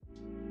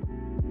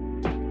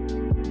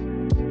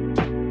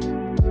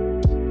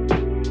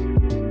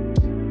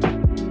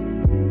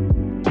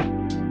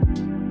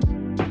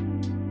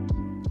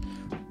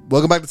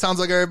Welcome back to Sounds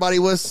Like Everybody.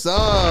 What's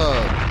up?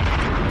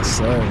 Yes,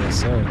 sir. Yes,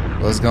 sir.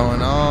 What's going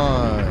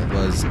on?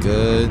 Was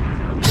good.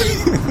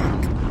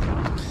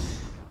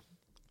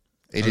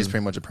 AJ's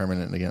pretty much a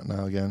permanent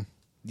again.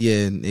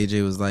 Yeah, and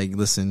AJ was like,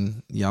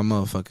 listen, y'all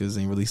motherfuckers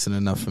ain't releasing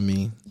enough for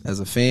me. As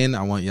a fan,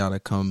 I want y'all to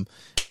come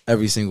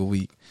every single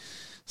week.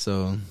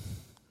 So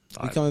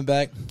we coming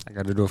back. I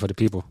got to do it for the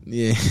people.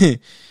 Yeah.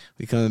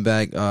 We coming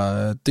back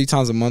 3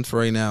 times a month for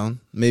right now.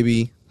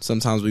 Maybe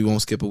sometimes we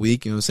won't skip a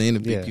week, you know what I'm saying?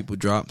 If big people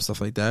drop,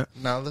 stuff like that.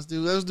 Nah, let's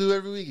do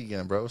every week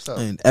again, bro. What's up?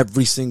 And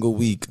every single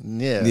week.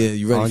 Yeah. Yeah,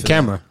 you ready On for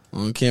camera. that?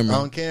 On camera.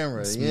 On camera,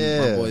 That's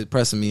yeah. My boy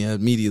pressing me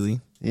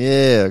immediately.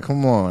 Yeah,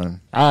 come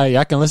on.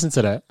 Y'all can listen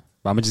to that,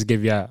 but I'm going to just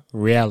give y'all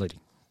reality.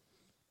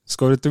 Let's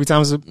go to 3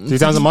 times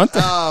a month.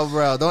 Oh,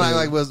 bro, don't act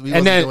like we wasn't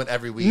doing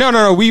every week.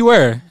 No, we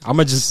were. I'm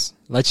going to just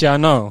let y'all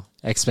know.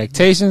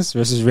 Expectations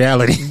versus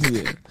reality.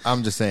 Yeah.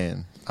 I'm just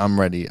saying, I'm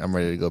ready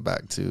to go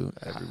back to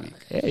every week.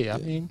 Hey, I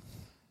mean.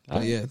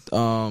 But yeah,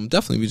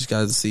 definitely we just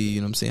got to see, you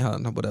know what I'm saying, how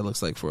what that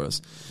looks like for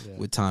us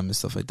with time and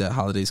stuff like that.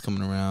 Holidays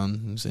coming around, you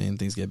know what I'm saying,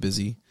 things get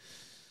busy. You know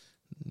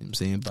what I'm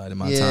saying, by the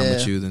amount of time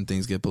with you, then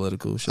things get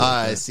political. Shit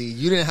like that. See,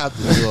 you didn't have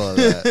to do all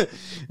that.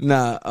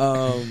 Nah,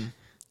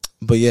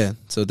 but yeah,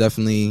 so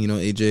definitely, you know,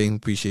 AJ,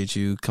 appreciate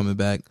you coming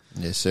back.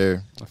 Yes,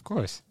 sir. Of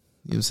course.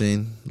 You know what I'm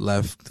saying?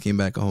 Left, came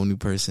back a whole new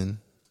person.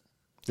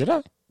 Did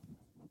I?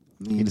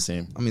 He the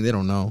same. I mean, they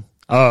don't know,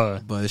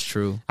 but it's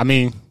true. I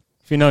mean,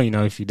 if you know, you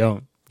know. If you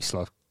don't, you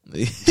slow.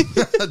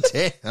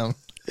 Damn.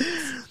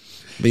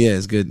 But yeah,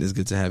 it's good. It's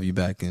good to have you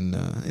back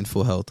in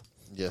full health.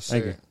 Yes,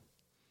 Thank sir. you.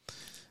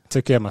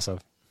 Took care of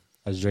myself,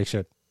 as Drake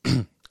should.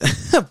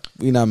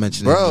 We not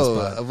mentioning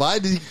Bro, why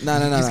did you Nah.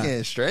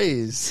 getting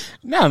strays?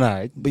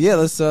 No. But yeah,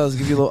 let's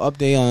give you a little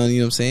update on, you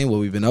know what I'm saying, what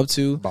we've been up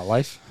to. About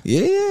life.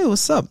 Yeah,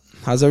 what's up?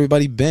 How's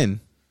everybody been?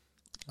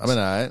 I've been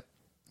alright.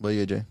 What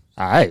you, AJ?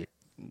 All right.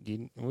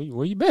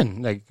 Where you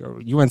been? Like,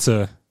 you went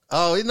to...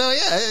 Oh, no,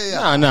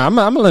 yeah. No, I'm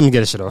going to let me get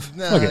this shit off.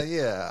 No, Okay.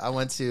 yeah. I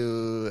went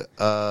to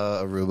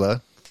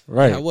Aruba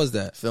Right. How was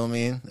that?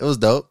 filming. It was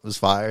dope. It was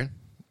fire.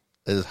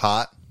 It was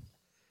hot.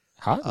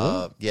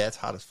 Hot? Yeah, it's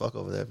hot as fuck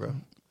over there, bro.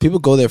 People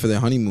go there for their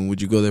honeymoon.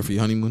 Would you go there for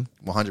your honeymoon?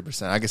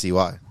 100%. I can see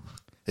why.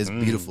 It's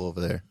beautiful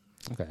over there.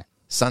 Okay.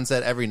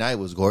 Sunset every night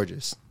was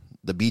gorgeous.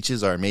 The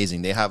beaches are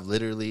amazing. They have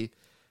literally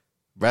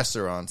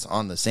restaurants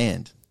on the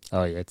sand.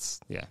 Oh, yeah.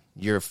 Yeah.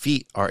 Your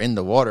feet are in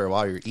the water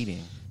while you're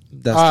eating.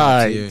 That's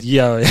top tier.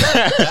 Yo.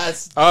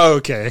 That's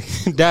Okay.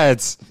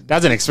 That's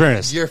an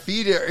experience. your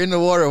feet are in the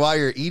water while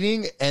you're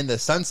eating, and the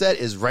sunset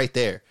is right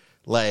there.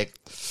 Like,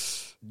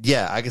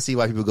 yeah, I can see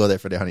why people go there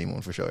for their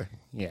honeymoon for sure.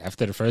 Yeah.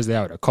 After the first day,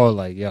 I would have called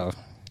like, yo,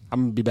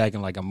 I'm going to be back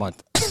in like a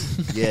month.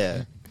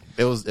 Yeah,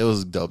 it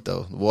was dope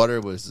though. The water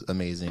was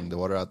amazing. The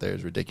water out there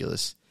is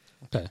ridiculous.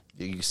 Okay.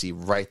 You can see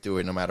right through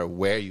it, no matter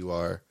where you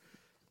are,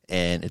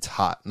 and it's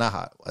hot. Not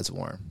hot. It's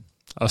warm.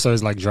 Oh, so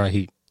it's like dry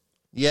heat.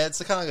 Yeah,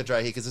 it's kind of like a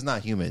dry heat because it's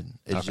not humid.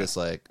 It's just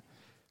like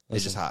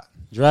it's just hot.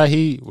 Dry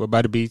heat. We're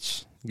by the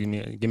beach. Give me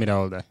that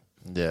all day.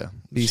 Yeah,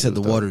 You said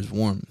the water is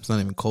warm. It's not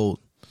even cold.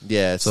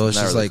 Yeah, So it's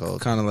not just really like cold.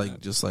 kind of like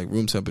just like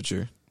room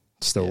temperature.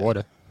 Still Yeah.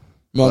 water.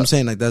 Well, I'm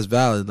saying like that's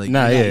valid. Like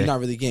you're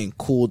not really getting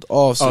cooled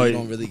off, so you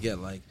don't really get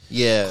like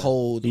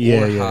cold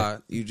or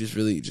hot. You just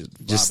really just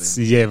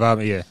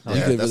vibing. Yeah.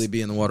 you could really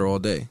be in the water all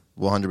day.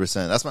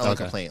 100%. That's my only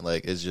complaint.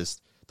 Like, it's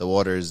just the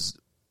water is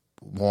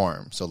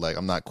warm, so like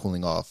I'm not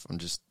cooling off. I'm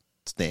just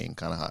staying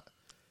kind of hot.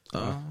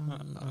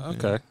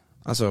 Okay.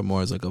 I saw it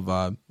more as like a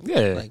vibe.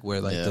 Yeah. Like where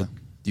like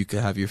you could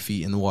have your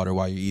feet in the water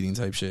while you're eating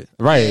type shit.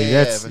 Right.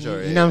 Yeah, That's, for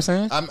sure. You know what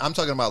I'm saying? I'm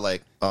talking about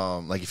like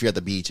if you're at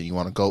the beach and you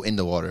want to go in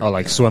the water. Oh,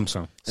 like swim.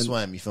 swim.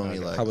 You feel me?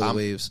 Like How about the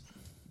waves?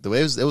 The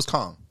waves, it was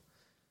calm.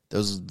 There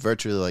was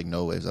virtually like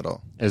no waves at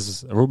all.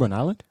 Is Aruba an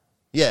island?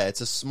 Yeah,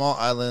 it's a small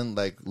island,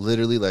 like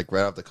literally like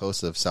right off the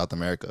coast of South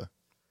America.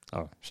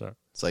 Oh, sure.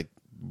 It's like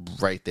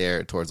right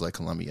there towards like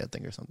Colombia, I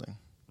think, or something.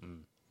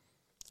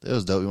 It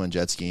was dope. We went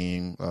jet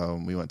skiing.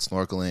 We went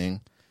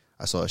snorkeling.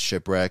 I saw a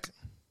shipwreck.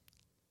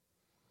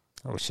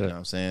 Oh, shit. You know what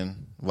I'm saying?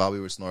 While we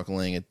were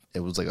snorkeling, it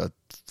was like a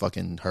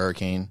fucking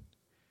hurricane.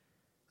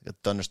 Like a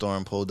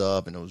thunderstorm pulled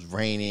up, and it was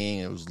raining.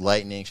 It was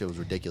lightning. Shit was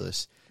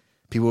ridiculous.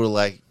 People were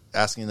like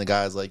asking the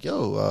guys, like,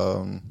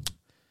 "Yo,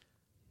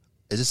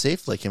 is it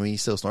safe? Like, can we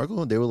still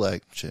snorkel?" They were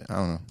like, "Shit, I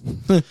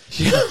don't know."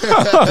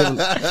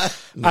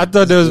 I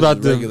thought there was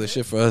about the regular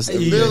shit for us. They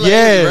were like,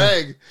 it's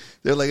rag.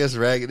 They're like, it's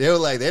rag. They were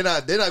like, they're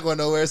not going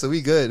nowhere, so we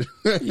good.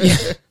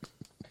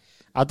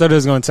 I thought it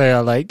was going to tell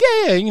you, like,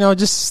 yeah, you know,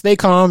 just stay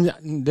calm.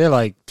 They're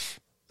like,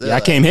 I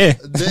came here.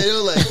 They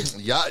were like,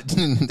 yeah,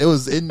 it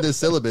was in the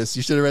syllabus.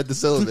 You should have read the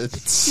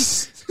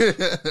syllabus.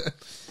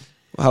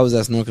 How was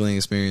that snorkeling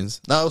experience?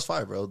 No, it was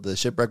fire, bro. The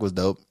shipwreck was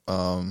dope.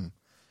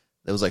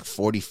 It was like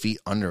 40 feet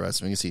under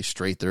us. We can see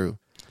straight through.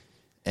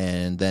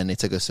 And then they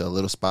took us to a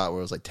little spot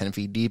where it was like 10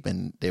 feet deep,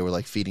 and they were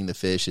like feeding the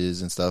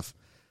fishes and stuff.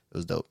 It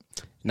was dope.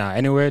 Now,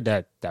 anywhere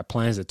that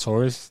plans a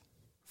tourist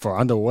for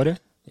underwater,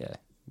 yeah,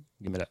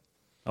 give me that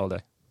all day.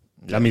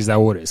 Yeah. That means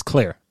that water is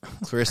clear.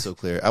 Crystal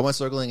clear. I went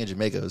snorkeling in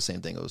Jamaica. It was the same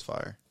thing. It was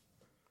fire.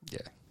 Yeah,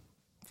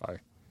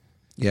 fire.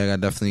 Yeah, I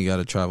definitely got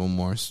to travel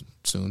more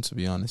soon, to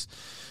be honest.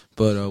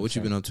 But what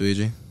you been up to,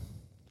 AJ?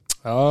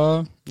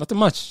 Nothing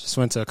much. Just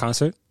went to a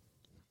concert.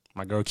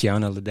 My girl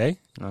Kiana Lede, you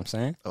know what I'm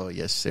saying? Oh,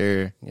 yes,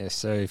 sir. Yes,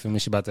 sir. You feel me?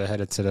 She about to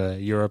head to the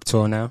Europe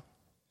tour now.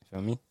 You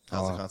feel me?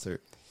 How's the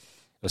concert?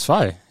 It was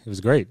fire. It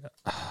was great.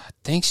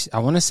 I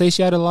want to say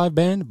she had a live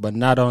band, but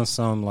not on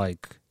some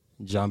like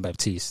John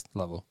Baptiste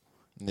level.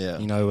 Yeah.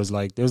 You know, it was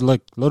like there was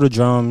like little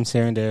drums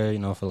here and there, you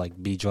know, for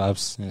like beat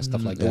drops and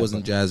stuff like that. It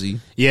wasn't jazzy.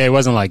 Yeah, it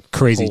wasn't like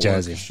crazy Whole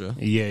jazzy. orchestra.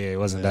 Yeah, it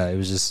wasn't that. It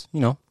was just, you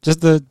know, just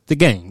the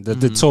gang, the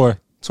tour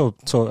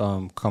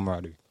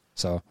camaraderie.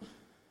 So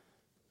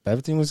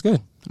everything was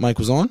good. Mike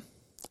was on.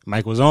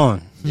 Mike was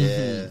on.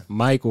 Yeah.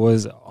 Mike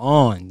was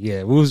on.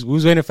 Yeah, we was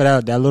waiting for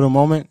that little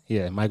moment.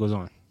 Yeah, Mike was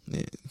on.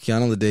 Yeah.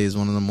 Kiana Lede is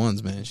one of them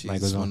ones, man. She's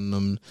Mike was one of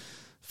them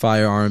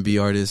fire R&B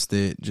artists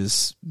that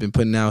just been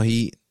putting out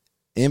heat.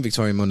 And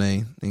Victoria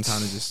Monet, and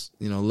kind of just,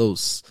 you know,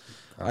 loose.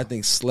 I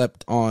think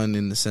slept on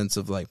in the sense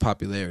of like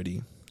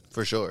popularity.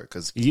 For sure,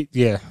 because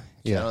Yeah.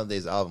 Kiana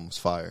Lede's album was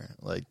fire.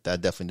 Like,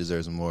 that definitely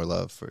deserves more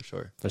love, for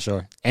sure. For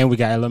sure. And we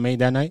got LMA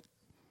that night.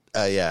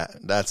 Yeah,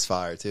 that's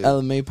fire, too.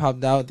 LMA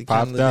popped out at the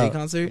Kiana Lede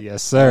concert?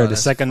 Yes, sir. Oh, the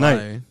that's second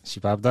fire. night, she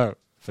popped out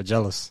for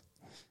Jealous.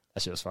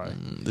 That shit was fire.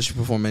 Did she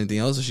perform anything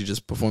else, or she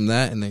just performed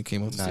that and then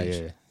came up the stage?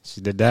 Yeah. She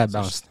did that,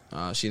 bounced.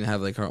 She didn't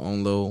have like her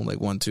own little like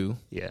 1-2.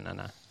 Yeah,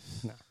 nah.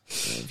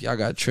 If y'all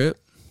got Trip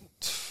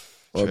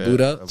or Trip, Boot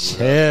Up, Chill.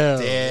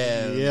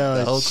 Damn. Yeah,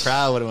 the whole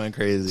crowd would have went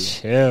crazy.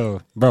 Chill.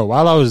 Bro,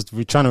 while I was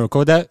trying to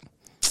record that,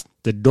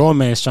 the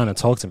doorman's trying to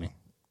talk to me.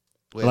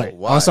 Wait, Like,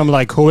 why? also, I'm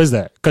like, who is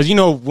that? Because, you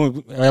know,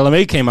 when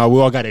LMA came out, we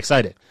all got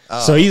excited. Oh.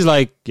 So he's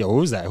like, yo,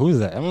 who's that? Who's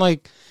that? I'm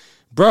like,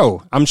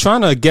 bro, I'm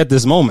trying to get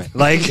this moment.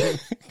 Like,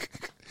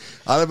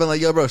 I'd have been like,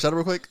 yo, bro, shut up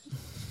real quick.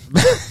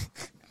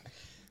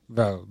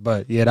 bro,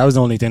 but yeah, that was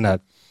the only thing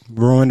that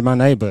ruined my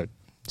night, but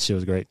shit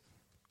was great.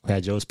 We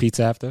had Joe's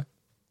Pizza after.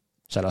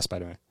 Shout out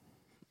Spiderman.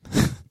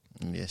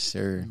 Yes,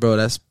 sir. bro,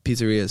 that's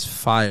pizzeria is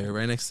fire.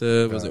 Right next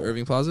to, was it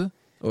Irving Plaza?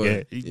 Or,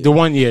 Yeah, the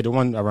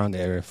one around the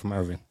area from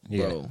Irving.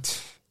 Yeah. Bro.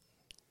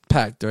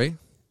 Packed, right?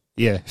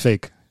 Yeah,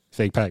 fake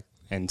pack.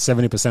 And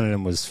 70% of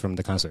them was from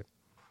the concert.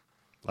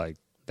 Like,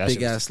 that Big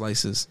shit was- ass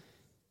slices.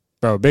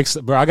 Bro,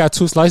 I got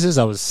 2 slices.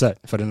 I was set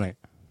for the night.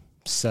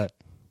 Set.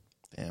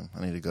 Damn,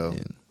 I need to go.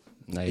 Yeah.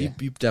 Nah, yeah.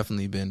 You've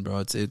definitely been, bro.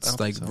 It's I don't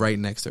like think so. right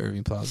next to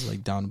Irving Plaza,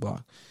 like down the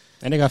block.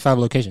 And they got 5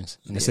 locations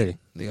in the city.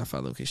 They got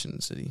 5 locations in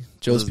the city.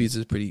 Joe's Was- Pizza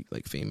is pretty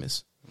like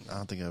famous. I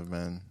don't think I've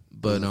been.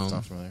 But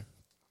Sounds familiar.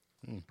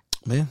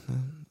 man,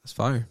 it's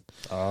fire.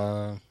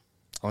 I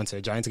went to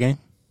a Giants game.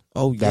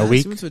 Oh, That yes,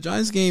 week? you went to a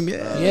Giants game,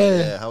 yeah.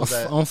 Yeah, how was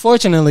that?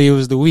 Unfortunately, it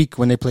was the week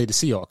when they played the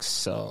Seahawks.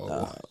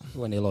 So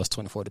when they lost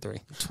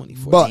 24-3.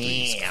 24. But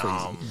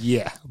Damn.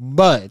 yeah,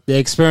 but the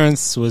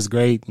experience was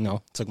great. You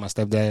know, took my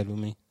stepdad with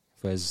me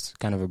for his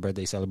kind of a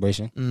birthday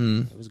celebration.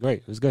 Mm-hmm. It was great.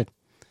 It was good.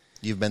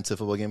 You've been to a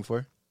football game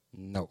before?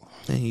 No.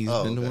 And he's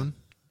Oh, been to okay. one.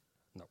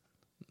 No.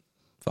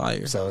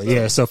 Fire. So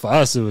yeah, so for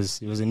us it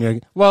was a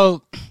new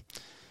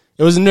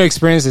it was a new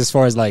experience as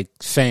far as like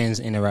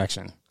fans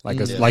interaction. Like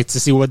Yeah. like to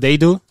see what they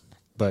do.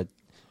 But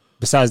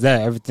besides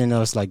that, everything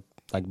else like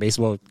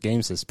baseball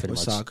games is pretty Or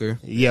much soccer.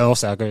 Yeah, or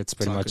soccer. It's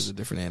pretty Soccer's much a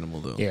different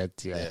animal though. yeah.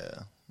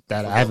 Yeah.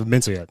 That I haven't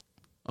been to yet.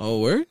 Oh,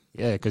 word?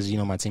 Yeah, because you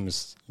know my team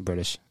is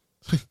British.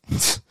 Should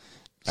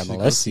go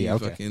MLS, see yeah,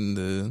 okay. Fucking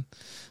the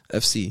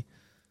FC.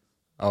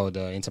 Oh,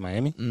 the Inter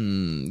Miami?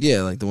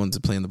 Yeah, like the ones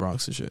that play in the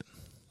Bronx and shit.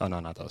 Oh no,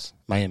 not those.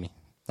 Miami.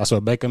 That's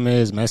what Beckham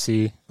is.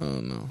 Messi. Oh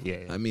no.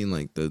 Yeah. I mean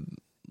like the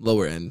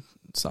lower end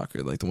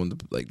soccer, like the one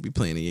that like be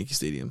playing in Yankee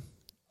Stadium.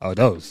 Oh,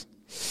 those.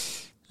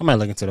 I might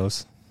look into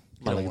those.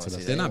 You Might don't look wanna into see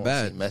those. that. They're You not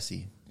wanna bad.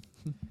 see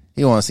Messi.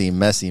 You want to see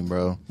Messi,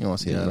 bro. You want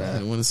to see Yeah, I that.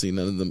 don't want to see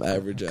none of them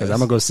average. Because I'm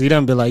gonna go see them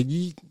and be like,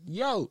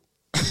 yo,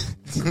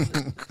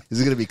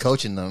 He's gonna be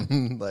coaching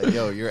them. Like,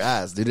 yo, your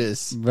ass, do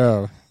this.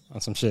 bro,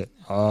 on some shit.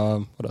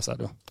 What else I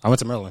do? I went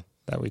to Maryland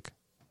that week.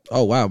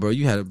 Oh wow, bro,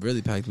 you had a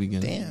really packed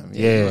weekend. Damn.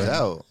 Yeah. You was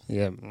out.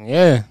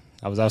 Yeah.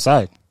 I was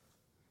outside.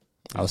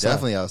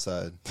 Definitely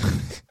outside.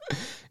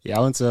 Yeah,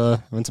 I went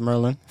to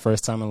Maryland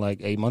first time in like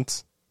 8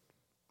 months,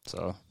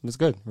 so it was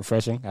good,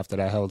 refreshing after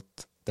that health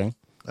thing.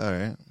 All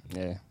right.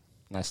 Yeah,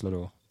 nice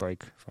little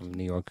break from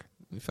New York.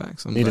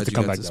 Facts. I'm Needed glad to you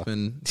come got back, to though.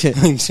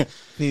 spend.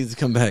 Needed to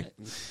come back.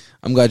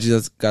 I'm glad you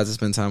got to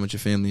spend time with your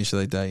family and shit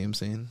like that. You know what I'm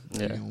saying?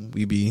 Yeah. You know,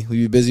 we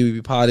be busy. We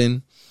be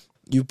podding.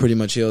 You pretty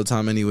much here all the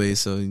time anyway,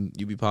 so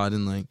you be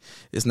podding. Like,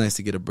 it's nice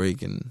to get a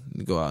break and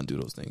go out and do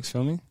those You things.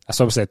 feel me? That's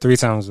what I said 3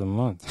 times a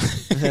month.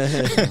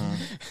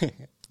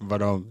 But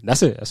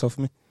that's it. That's all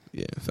for me.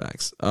 Yeah,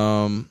 facts.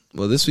 Well,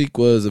 this week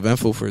was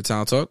eventful for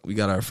Town Talk. We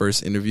got our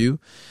first interview.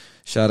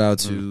 Shout out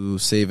to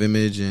Save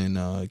Image and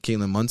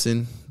Caitlin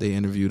Munson. They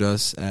interviewed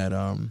us at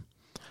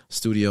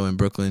studio in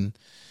Brooklyn.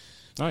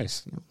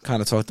 Nice.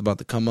 Kind of talked about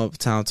the come up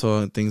Town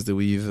Talk and things that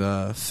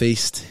we've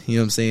faced. You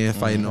know what I'm saying?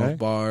 Fighting Okay. off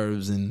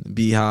barbs and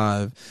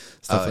beehive,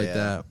 stuff like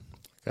yeah.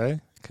 that.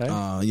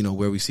 Okay. You know,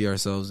 where we see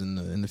ourselves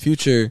in the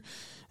future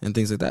and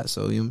things like that.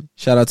 So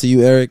shout out to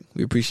you, Eric.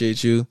 We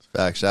appreciate you.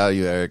 Back. Shout out to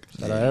you, Eric.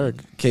 Shout out Eric.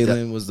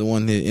 Caitlin was the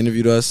one that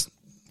interviewed us.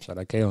 Shout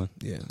out Kaylin.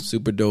 Yeah,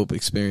 super dope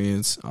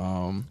experience.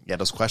 Yeah,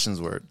 those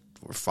questions were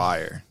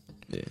fire.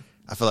 Yeah.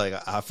 I feel like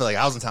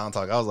I was in Talent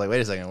Talk. I was like,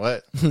 wait a second,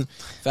 what?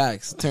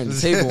 Facts. Turn the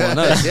table on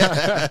us.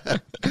 Yeah.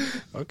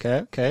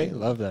 Okay.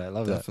 Love that.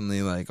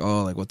 Definitely like,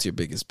 what's your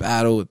biggest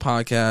battle with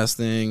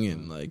podcasting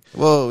and like.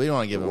 Well, we don't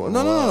want to give them.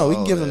 No. We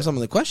can give them some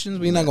of the questions.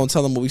 We're not gonna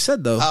tell them what we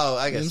said though. Oh,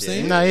 I guess. You know what I'm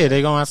saying? Nah, yeah,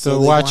 they gonna have to So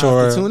they watch gonna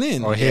or have to tune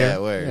in or hear. Yeah,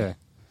 word.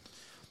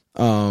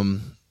 Yeah.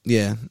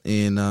 Yeah,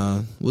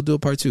 and we'll do a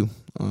part 2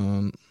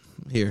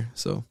 here.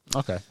 So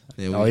Okay.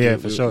 yeah,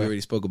 for sure. We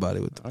already spoke about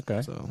it with them.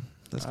 Okay. So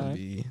that's gonna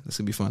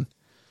All be fun.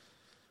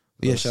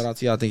 But yeah, shout out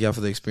to y'all. Thank y'all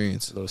for the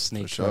experience. A little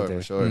sneak For sure, right there.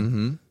 for sure.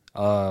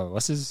 Mm-hmm.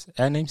 What's his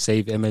ad name?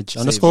 Save image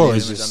Save underscore. Or Image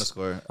is just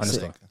underscore.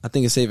 underscore. I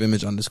think it's save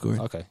image underscore.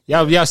 Okay.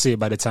 Y'all see it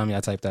by the time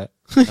y'all type that.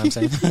 You know what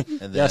I'm saying?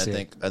 And Yeah,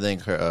 then I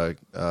think her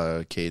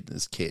Kate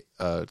is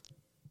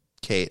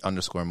Kate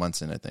underscore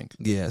Munson, I think.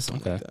 Yeah,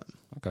 something like Okay.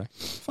 that. Okay.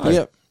 But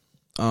yep.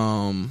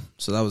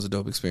 So that was a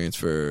dope experience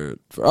for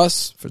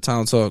us, for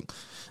Talent Talk,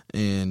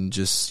 and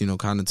just,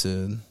 kind of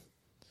to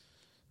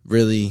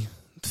really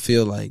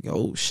feel like,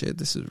 oh shit,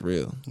 this is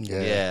real.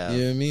 Yeah. You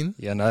know what I mean?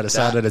 Yeah, on the other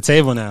side of the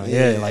table now.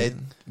 Yeah, like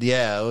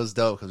it was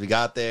dope because we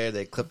got there.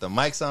 They clipped the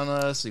mics on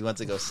us. We went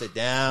to go sit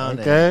down.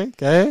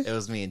 okay. It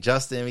was me and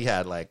Justin. We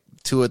had like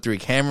 2 or 3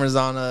 cameras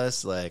on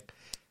us. Like,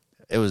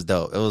 it was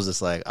dope. It was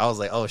just like, I was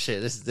like, oh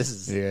shit, this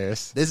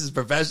is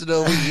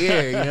professional. We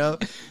here,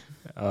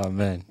 Oh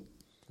man,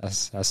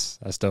 that's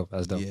dope.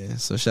 That's dope. Yeah.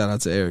 So shout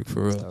out to Eric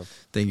for real. Dope.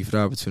 Thank you for the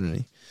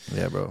opportunity.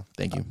 Yeah, bro.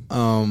 Thank you.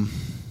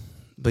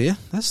 But yeah,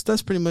 that's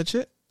pretty much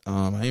it.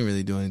 I ain't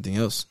really doing anything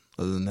else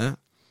other than that.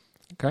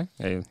 Okay.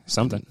 Hey,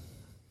 something.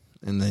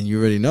 And then you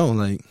already know,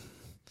 like,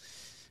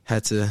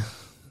 had to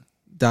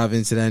dive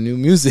into that new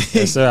music.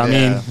 Yes, sir. I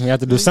Yeah. mean, we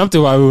had to do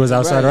something while we was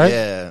outside, right?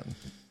 Yeah.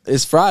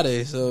 It's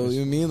Friday, so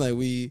you know what I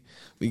mean?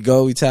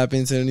 Like we tap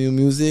into the new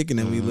music, and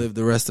then we live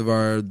the rest of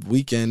our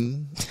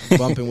weekend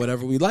bumping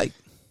whatever we like.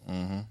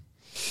 All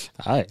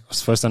right.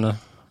 What's first on the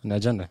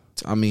agenda?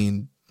 I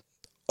mean,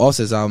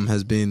 Offset's album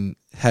has been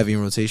heavy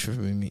in rotation for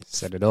me,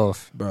 Set it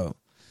off. bro.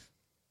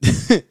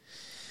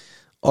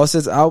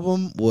 Offset's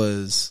album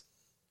was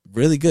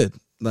really good.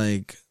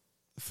 Like,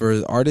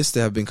 for artists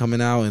that have been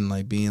coming out and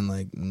like being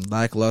like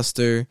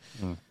lackluster,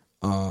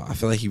 I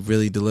feel like he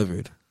really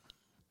delivered.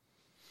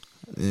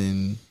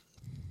 And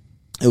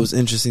it was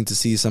interesting to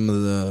see some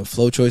of the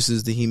flow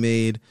choices that he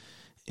made,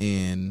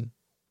 and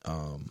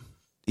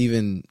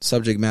even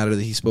subject matter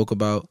that he spoke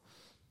about.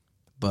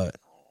 But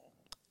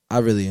I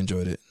really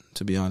enjoyed it,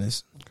 to be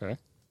honest. Okay.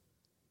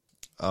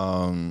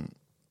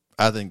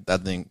 I think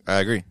I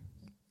agree.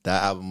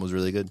 That album was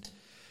really good,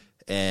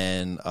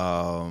 and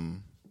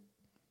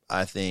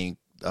I think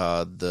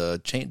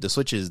the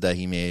switches that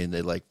he made,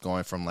 they like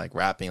going from like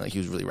rapping, like he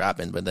was really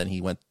rapping, but then he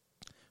went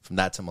from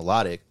that to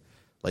melodic,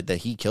 like that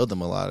he killed the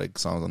melodic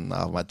songs on the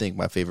album. I think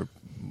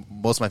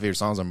most of my favorite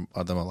songs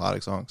are the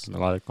melodic songs,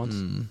 Melodic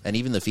ones. and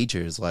even the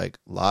features, like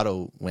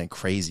Lotto went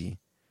crazy,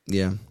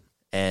 Yeah.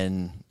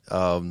 and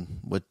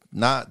with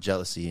not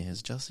Jealousy,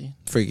 is Jealousy?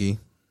 Freaky.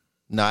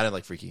 No, I didn't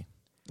like Freaky.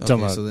 Okay,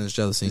 Talking about- so then it's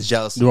Jealousy. It's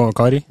Jealousy. The one with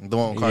Cardi? The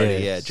one with Cardi, Yeah.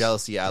 yeah.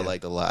 Jealousy, I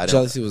liked a lot. I didn't-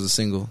 Jealousy was a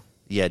single.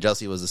 Yeah,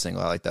 Jealousy was the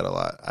single. I like that a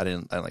lot. I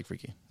didn't like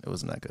Freaky. It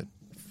wasn't that good.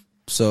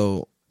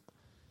 So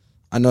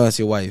I know that's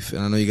your wife,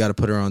 and I know you got to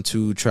put her on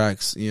 2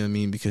 tracks. You know what I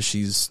mean, because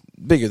she's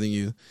bigger than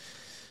you.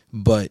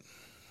 But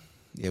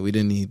yeah, we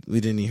didn't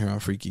need her on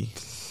Freaky.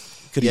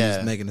 Could have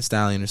used Megan Thee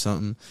Stallion or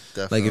something.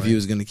 Definitely. Like if he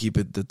was gonna keep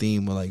it the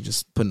theme with like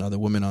just putting other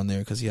women on there,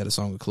 because he had a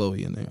song with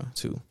Chloe in there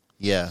too.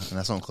 Yeah, and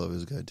that song Chloe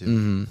was good too.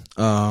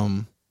 Mm-hmm.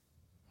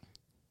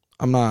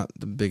 I'm not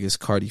the biggest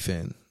Cardi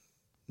fan.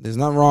 There's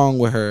nothing wrong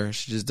with her.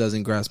 She just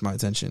doesn't grasp my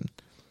attention.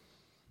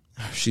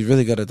 She's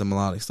really good at the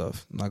melodic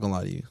stuff. I'm not gonna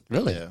lie to you.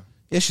 Really? Yeah.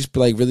 Yeah, she's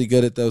like really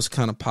good at those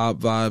kind of pop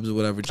vibes or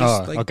whatever.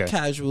 Just like okay.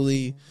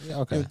 casually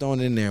Okay. throwing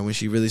it in there. When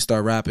she really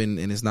start rapping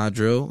and it's not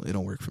drill, it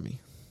don't work for me.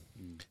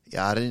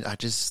 Yeah,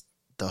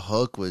 the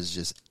hook was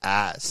just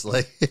ass.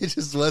 Like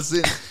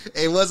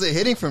it wasn't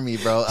hitting for me,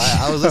 bro.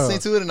 I was listening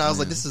to it and I was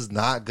like, this is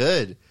not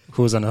good.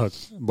 Who was on the hook?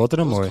 Both of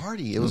It them, was or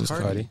Cardi. It was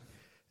Cardi.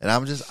 And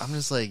I'm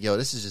just like, yo,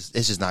 it's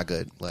just not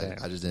good. Like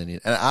Damn. I just didn't need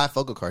it. And I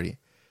fuck with Cardi.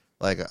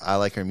 Like I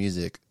like her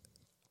music.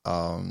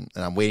 And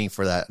I'm waiting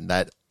for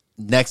that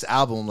next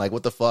album. Like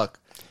what the fuck?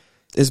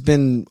 It's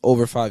been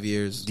over 5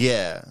 years.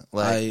 Yeah.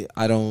 Like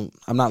I'm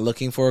not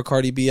looking for a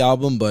Cardi B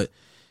album, but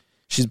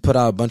she's put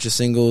out a bunch of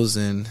singles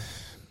and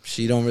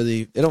it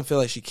don't feel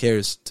like she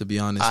cares, to be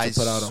honest, I to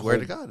put out a swear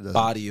whole to God, it doesn't.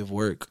 body of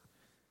work.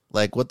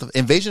 Like what the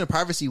Invasion of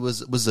Privacy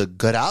was a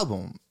good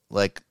album.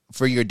 Like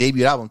for your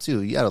debut album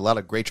too. You had a lot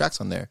of great tracks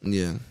on there.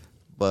 Yeah.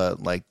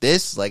 But like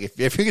this, like if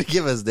you're gonna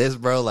give us this,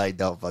 bro, like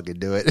don't fucking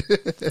do it.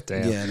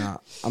 damn. Yeah, nah,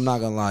 I'm not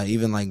gonna lie.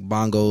 Even like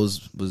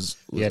Bongos was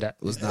that not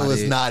it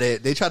was it. not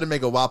it. They tried to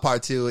make a Wild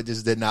Part 2. It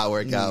just did not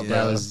work out, Yeah.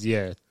 bro. That was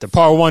the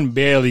part 1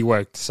 barely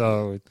worked.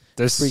 So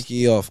this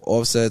Freaky off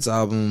Offset's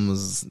album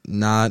was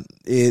not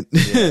it.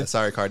 Yeah,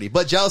 sorry, Cardi.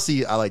 But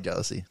Jealousy, I like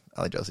Jealousy.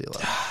 I like Jealousy a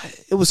lot.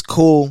 It was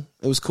cool.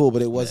 It was cool,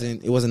 but it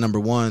wasn't number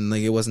one.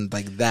 Like, it wasn't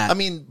like that. I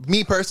mean,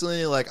 me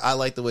personally, like, I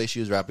like the way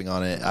she was rapping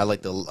on it. I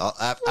like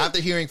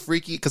after hearing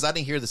Freaky, because I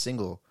didn't hear the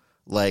single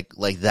like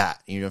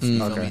that. You know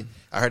what I mean?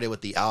 I heard it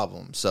with the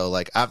album. So,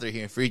 like, after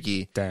hearing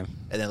Freaky, Damn.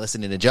 and then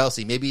listening to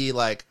Jealousy, maybe,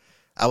 like,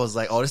 I was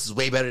like, oh, this is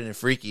way better than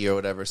Freaky or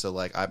whatever. So,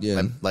 like,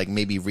 I'm like,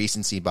 maybe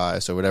recency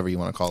bias or whatever you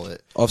want to call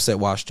it. Offset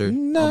washed her.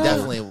 No.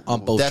 Definitely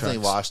on both definitely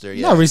tracks. washed her.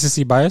 Yeah. Not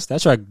recency bias.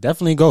 That track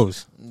definitely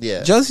goes.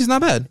 Yeah. Jealousy's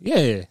not bad.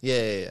 Yeah.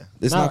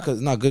 It's not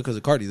good because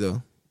of Cardi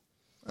though.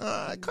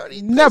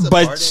 Cardi, No,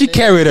 but she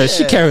carried her.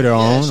 She carried her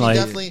own. She like,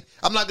 definitely.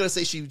 I'm not gonna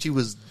say she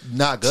was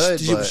not good.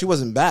 She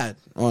wasn't bad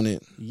on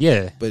it.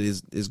 yeah, But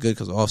it's good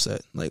because of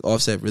Offset. Like,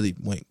 Offset really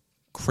went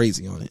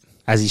crazy on it.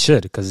 as he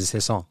should, because it's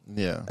his song.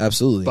 Yeah,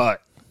 Absolutely.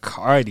 But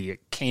Cardi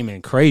came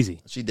in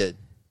crazy. she did.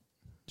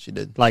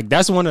 Like,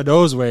 that's one of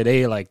those where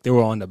they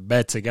were on the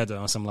bed together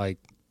on some, like,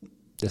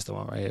 this the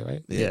one right here,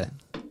 right? Yeah.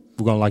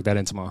 We're gonna lock that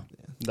in tomorrow.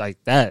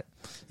 Like that.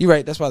 You're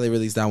right. That's why they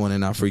released that one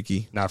and not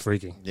Freaky. Not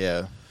Freaky.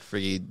 Yeah,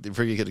 Freaky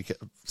could have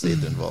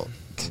stayed involved.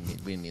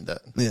 We didn't need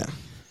that. Yeah.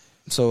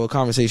 So a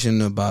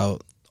conversation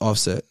about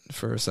Offset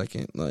for a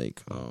second.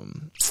 Like,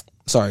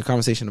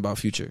 conversation about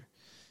Future.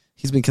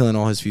 He's been killing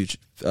all his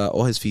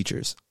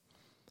features,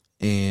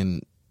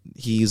 and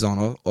he's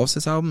on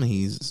Offset's album.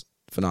 He's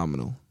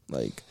phenomenal.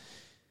 Like,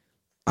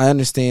 I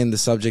understand the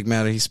subject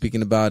matter he's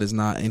speaking about is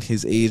not in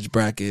his age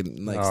bracket,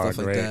 like stuff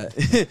great.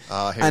 like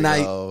that.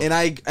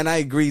 And I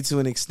agree to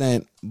an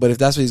extent, but if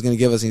that's what he's gonna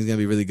give us, and he's gonna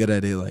be really good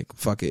at it. Like,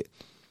 fuck it.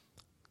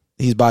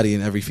 He's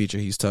bodying every feature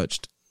he's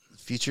touched.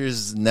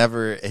 Features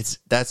never.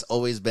 That's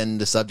always been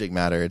the subject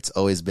matter. It's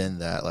always been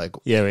that. Like,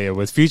 Yeah.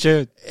 With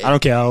Future, I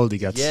don't care how old he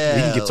gets. Yeah,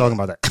 We can keep talking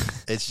about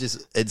that. it's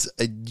just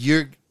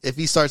if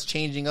he starts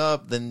changing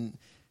up, then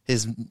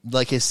his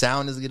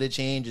sound is gonna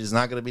change. It's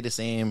not gonna be the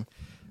same.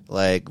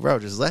 Like, bro,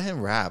 just let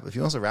him rap. If he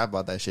wants to rap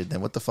about that shit,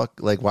 then what the fuck?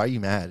 Like, why are you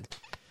mad?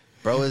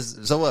 Bro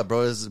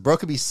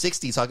could be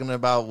 60 talking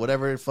about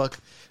whatever fuck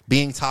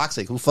being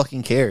toxic. Who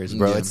fucking cares,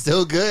 bro? Yeah. It's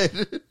still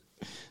good.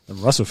 The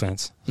Russell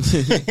fans.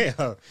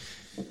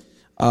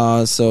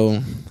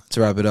 So to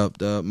wrap it up,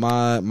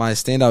 my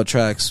standout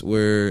tracks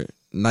were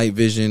Night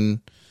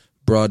Vision,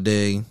 Broad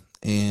Day,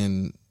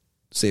 and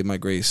Save My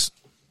Grace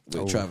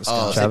with Travis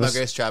Scott. Save My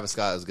Grace, Travis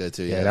Scott was good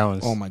too. Yeah, that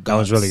was. Oh my god, that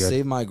was really good.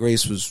 Save My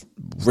Grace was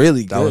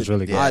really good. That was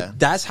really good. Yeah.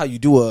 That's how you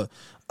do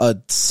a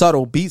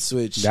subtle beat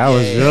switch. That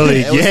was really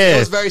It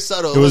was very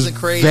subtle. It wasn't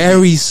crazy.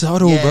 Very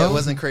subtle, bro. It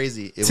wasn't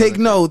crazy. Take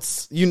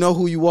notes. You know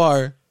who you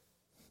are.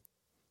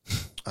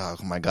 Oh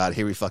my god,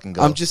 here we fucking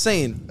go. I'm just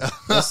saying.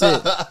 That's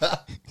it.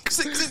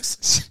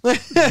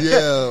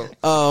 Yeah.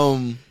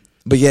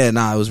 But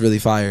yeah, it was really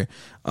fire.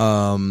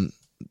 Not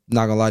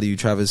gonna lie to you,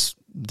 Travis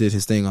did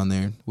his thing on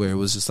there where it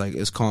was just like,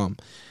 it's calm.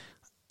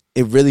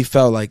 It really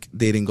felt like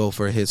they didn't go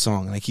for a hit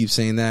song, and I keep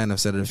saying that, and I've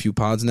said it a few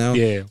pods now.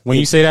 Yeah, when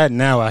you say that,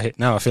 now I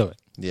feel it.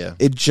 Yeah.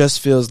 It just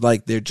feels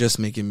like they're just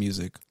making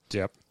music.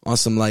 Yep. On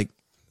some like,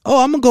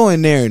 oh, I'm gonna go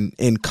in there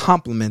and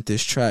compliment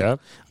this track. Yep.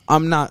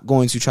 I'm not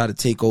going to try to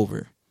take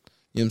over.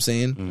 You know what I'm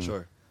saying?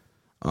 Sure.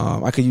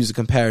 I could use a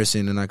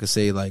comparison, and I could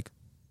say like,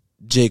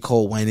 J.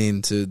 Cole went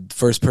into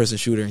first person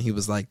shooter, and he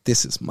was like,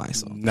 "This is my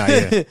song." Nah,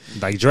 yeah.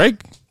 Like Drake,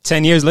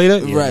 10 years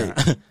later, yeah,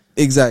 Right? nah.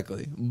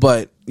 Exactly.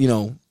 But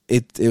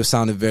it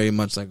sounded very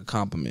much like a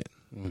compliment,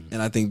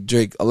 and I think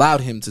Drake allowed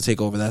him to take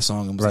over that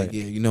song and was like,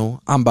 "Yeah,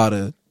 I'm about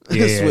to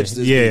switch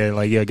this."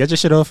 Yeah, get your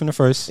shit off in the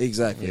first.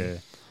 Exactly. Yeah.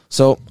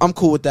 So I'm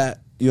cool with that.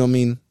 You know what I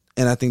mean?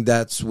 And I think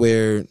that's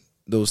where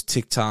those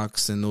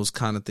TikToks and those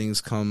kind of things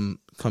come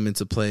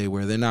into play,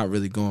 where they're not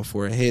really going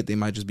for a hit. They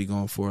might just be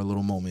going for a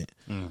little moment.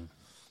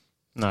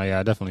 No, yeah,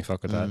 I definitely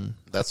fuck with that.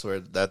 That's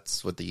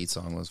what the Eat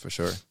song was for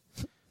sure.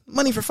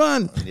 Money for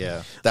fun.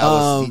 Yeah. That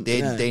was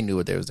yeah. They knew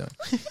what they was doing.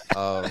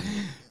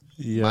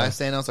 Yeah. My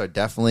standouts are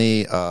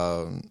definitely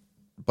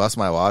Bust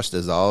My Wash,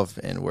 Dissolve,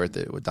 and Worth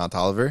It with Don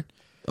Toliver.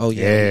 Oh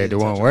Yeah, the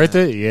one worth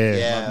it. Yeah,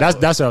 Yeah.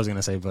 that's what I was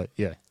gonna say. But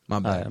yeah, My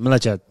bad. All right, I'm gonna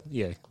let you.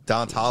 Yeah,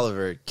 Don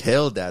Toliver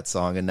killed that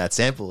song, and that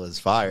sample is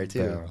fire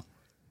too. bro.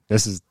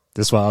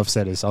 This why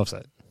Offset is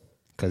Offset,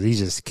 because he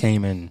just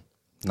came in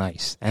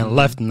nice and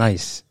left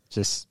nice.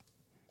 Just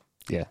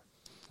that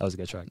was a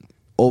good track.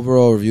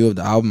 Overall review of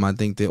the album, I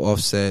think that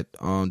Offset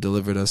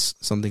delivered us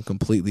something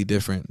completely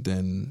different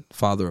than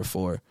Father of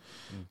Four,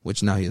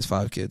 which now he has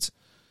 5 kids.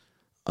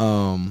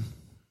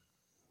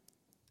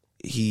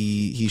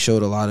 He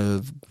showed a lot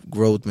of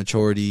growth,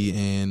 maturity,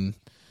 and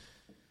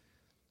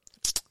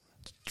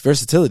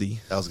versatility.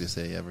 I was gonna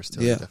say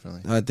versatility,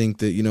 definitely. I think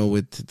that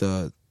with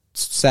the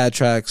sad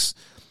tracks,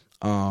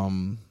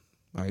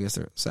 I guess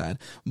they're sad,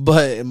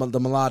 but the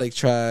melodic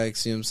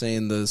tracks, you know what I'm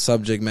saying, the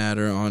subject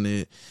matter on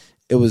it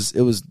was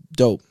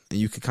dope, and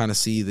you could kind of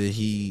see that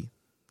he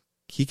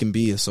can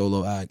be a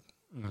solo act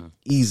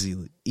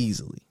easily.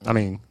 I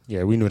mean,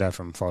 yeah, we knew that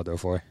from Father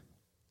of Four.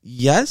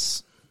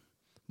 Yes,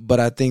 but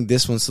I think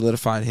this one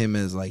solidified him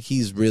as like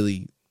he's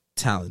really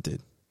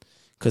talented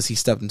because he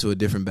stepped into a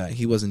different bag.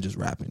 He wasn't just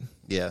rapping.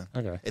 Yeah.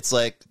 Okay. It's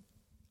like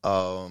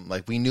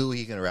we knew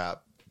he can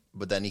rap,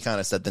 but then he kind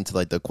of stepped into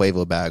like the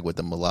Quavo bag with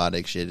the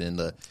melodic shit and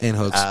the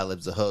hooks.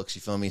 ad-libs, the hooks.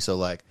 You feel me? So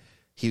like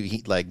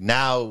he like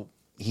now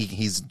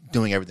he's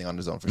doing everything on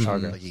his own for sure.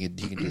 Okay. Like he can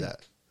do that.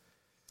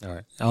 All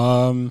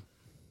right.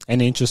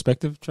 Any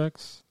introspective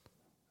tracks?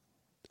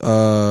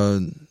 Yeah.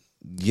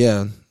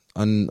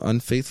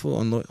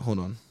 Unfaithful. Hold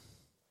on.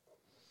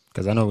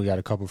 Because I know we got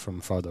a couple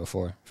from Farther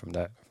 4 from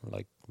that,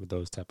 like with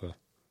those type of.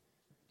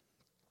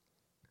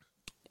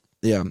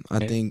 Yeah, I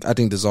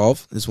think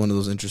Dissolve is one of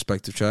those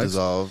introspective tracks.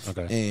 Dissolve.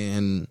 Okay.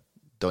 And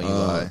Don't You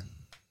Lie.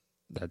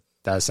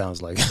 That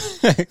sounds like.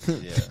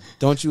 Yeah.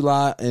 Don't You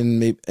Lie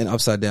and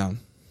Upside Down.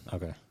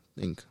 Okay.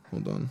 I think.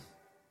 Hold on.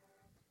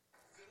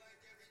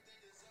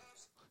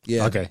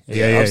 Yeah. Okay.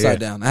 Yeah. Upside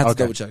Down. I had to Okay.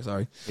 double check.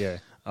 Sorry. Yeah.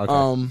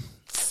 Okay.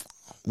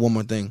 One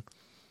more thing.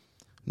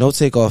 No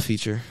Takeoff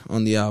feature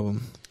on the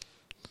album.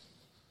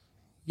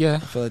 Yeah. I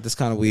feel like that's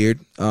kind of weird.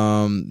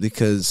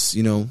 Because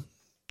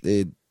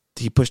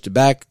he pushed it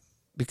back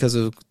because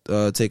of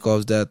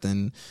Takeoff's death,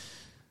 and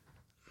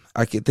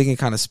I think it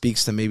kind of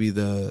speaks to maybe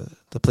the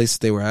place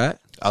that they were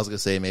at. I was gonna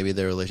say maybe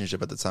their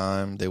relationship at the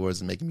time, they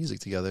wasn't making music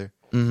together.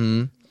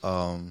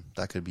 Mm-hmm.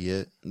 That could be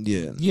it.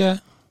 Yeah. Yeah.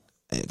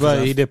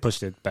 But he did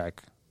push it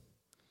back,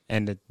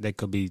 and there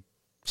could be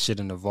shit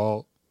in the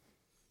vault.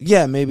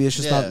 Yeah, maybe it's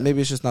just not.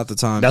 Maybe it's just not the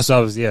time. That's what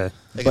I was. Yeah.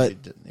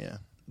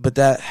 But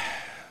that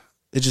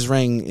it just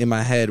rang in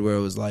my head where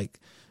it was like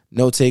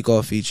no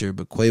Takeoff feature,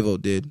 but Quavo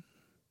did.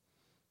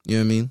 You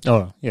know what I mean?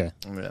 Oh yeah.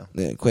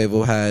 Yeah,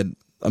 Quavo had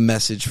a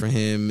message for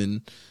him,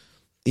 and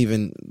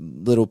even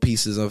little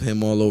pieces of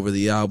him all over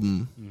the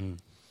album. Mm-hmm.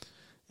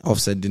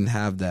 Offset didn't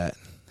have that.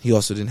 He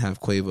also didn't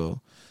have Quavo.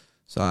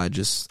 So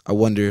I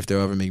wonder if they'll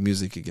ever make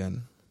music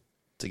again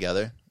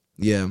Together.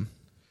 Yeah.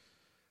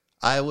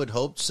 I would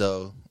hope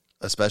so,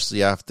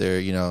 especially after,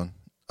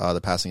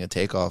 the passing of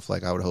Takeoff.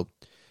 Like, I would hope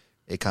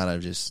it kind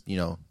of just,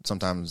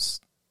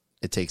 sometimes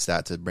it takes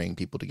that to bring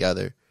people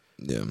together.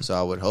 Yeah. So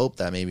I would hope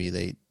that maybe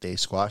they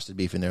squash the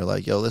beef and they're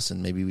like, yo,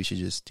 listen, maybe we should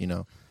just,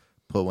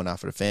 put one out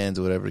for the fans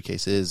or whatever the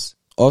case is.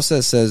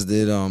 Offset says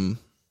that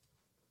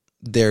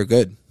they're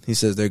good. He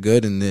says they're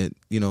good and that,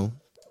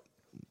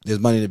 there's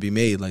money to be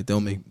made. Like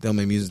they'll make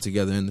music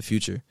together in the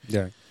future. Yeah.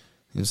 You know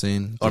what I'm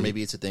saying? Or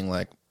maybe it's a thing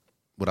like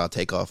without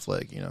Takeoff,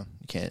 like, you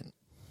can't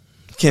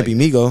be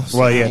Migos.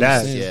 Well, yeah,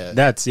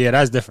 that's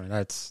different.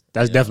 That's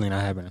definitely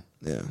not happening.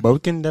 Yeah. But we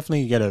can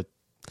definitely get a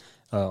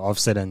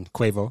Offset and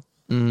Quavo,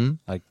 Mm-hmm.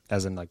 like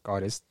as in like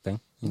artist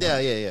thing.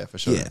 Yeah, for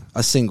sure. Yeah,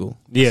 a single.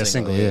 Yeah,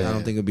 single. Yeah, I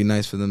don't think it'd be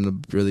nice for them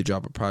to really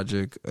drop a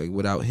project like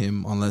without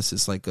him, unless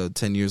it's like a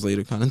 10 years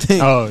later kind of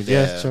thing. Oh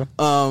yeah, sure.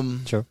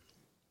 Sure.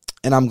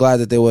 And I'm glad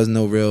that there was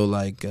no real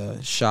like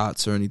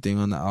shots or anything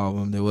on the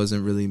album. There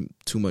wasn't really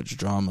too much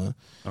drama.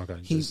 Okay.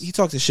 He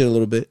talked his shit a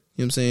little bit.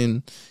 You know what I'm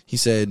saying? He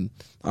said,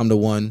 "I'm the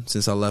one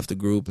since I left the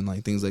group," and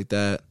like things like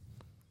that.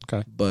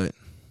 Okay. But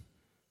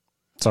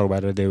talk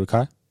about the day with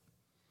Kai.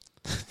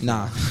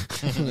 Nah,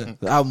 the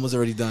album was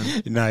already done.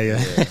 Nah, yeah.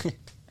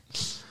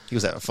 He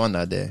was having fun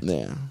that day.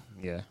 Yeah,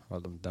 yeah. All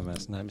them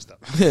dumbass names stuff.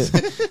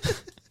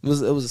 it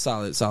was a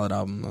solid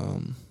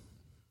album.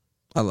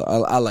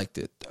 I liked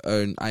it.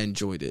 I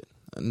enjoyed it.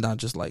 Not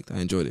just liked. I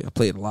enjoyed it. I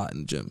played a lot in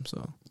the gym. So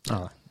of I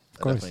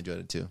course. definitely enjoyed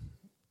it too.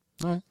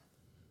 All right.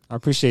 I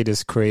appreciate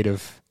this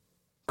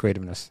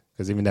creativeness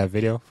because even that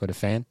video for the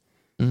fan,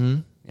 mm-hmm.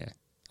 yeah,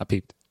 I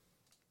peeped.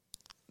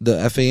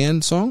 The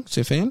FAN song,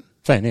 say fan,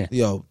 Yeah.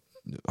 Yo,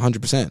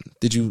 100%.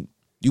 Did you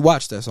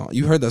watched that song?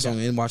 You heard that song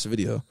and watched the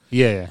video.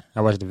 Yeah.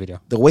 I watched the video.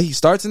 The way he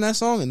starts in that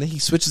song and then he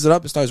switches it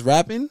up and starts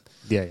rapping,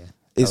 Yeah.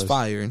 is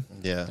fire.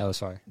 Yeah. That was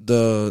fire.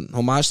 The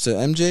homage to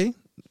MJ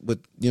with,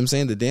 you know what I'm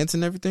saying, the dance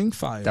and everything,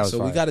 fire. That was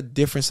fire. We got a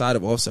different side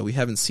of Offset. We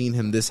haven't seen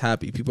him this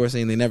happy. People are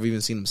saying they never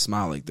even seen him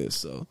smile like this.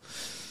 So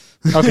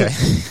Okay.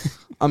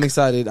 I'm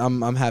excited.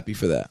 I'm happy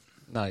for that.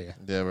 Nah, yeah.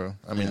 Yeah, bro.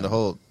 I mean, the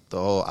whole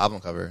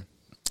album cover,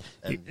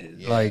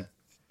 Like,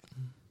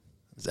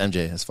 it's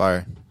MJ. It's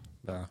fire.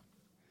 You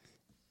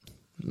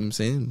know what I'm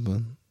saying?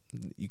 But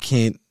you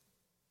can't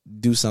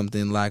do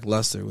something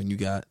lackluster when you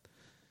got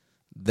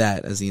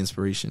that as the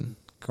inspiration.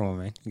 come on,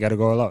 man. You got to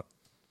go all out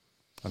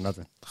or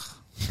nothing.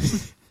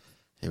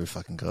 Here we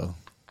fucking go.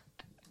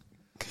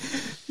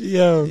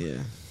 Yo.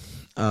 Yeah.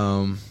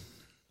 A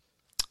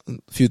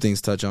few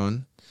things to touch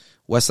on.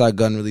 Westside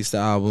Gunn released the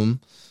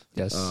album.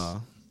 Yes.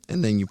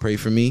 And Then You Pray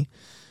For Me.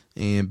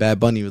 And Bad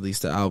Bunny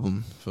released the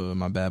album for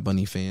my Bad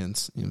Bunny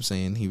fans. You know what I'm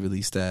saying? He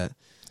released that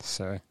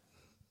Sorry.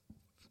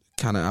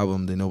 kind of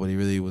album that nobody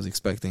really was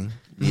expecting.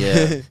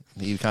 Yeah.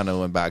 He kind of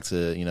went back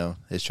to,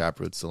 his trap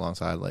roots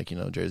alongside, like,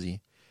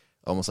 Jersey.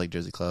 Almost like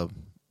Jersey Club.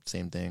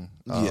 Same thing.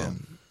 Yeah.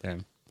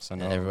 Damn. So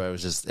no. And everybody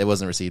was it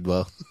wasn't received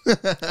well.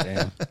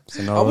 Damn.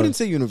 So no. I wouldn't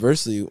say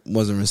Universally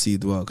wasn't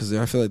received well because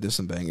I feel like there's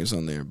some bangers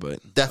on there, but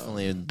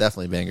Definitely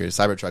bangers.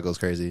 Cybertruck goes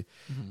crazy.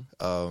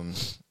 Mm-hmm.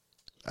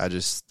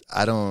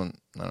 I don't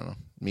know.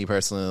 Me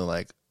personally,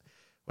 like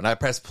when I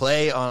press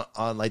play on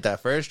like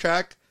that first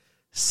track,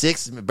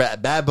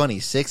 Bad Bunny,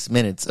 6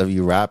 minutes of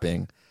you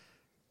rapping.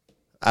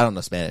 I don't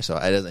know Spanish, so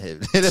it doesn't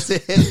hit. It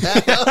doesn't hit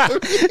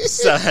that.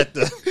 So I had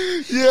to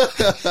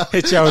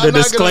hit y'all with I'm a not gonna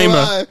disclaimer.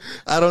 lie.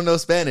 I don't know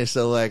Spanish,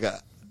 so like,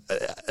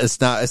 it's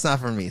not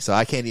for me. So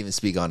I can't even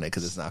speak on it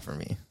because it's not for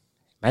me.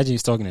 Imagine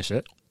he's talking to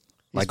shit.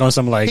 Like on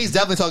some like He's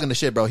definitely talking to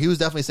shit, bro. He was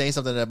definitely saying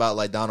something about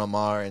like Don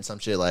Omar and some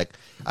shit. Like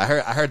I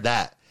heard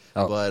that.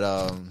 Oh.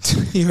 But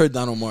He heard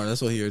Don Omar.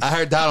 That's what he heard. I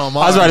heard Don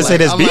Omar. I was about to say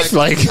there's beef,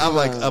 like- I'm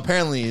like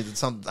apparently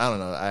some. I don't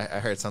know. I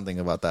heard something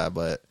about that,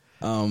 but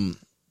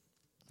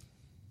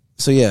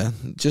So yeah,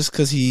 just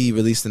because he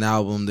released an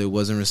album that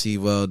wasn't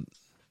received well,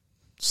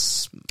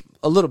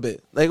 a little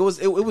bit. Like it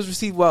was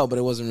received well, but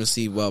it wasn't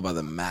received well by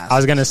the mass. I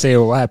was gonna say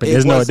what happened.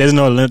 It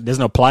There's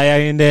no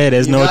playa in there.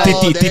 There's no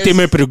titi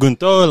me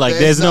preguntó. Like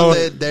there's none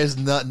of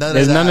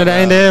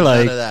that in there.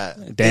 Like none of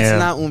that. damn. It's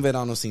not Un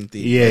Verano Sin Ti.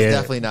 Yeah, It's yeah.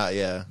 definitely not.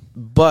 Yeah.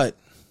 But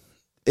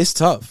it's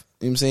tough.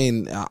 You know what I'm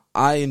saying?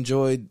 I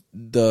enjoyed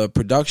the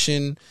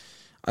production.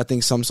 I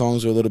think some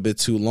songs were a little bit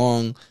too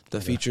long.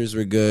 The features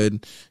were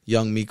good.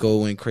 Young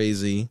Miko went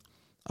crazy.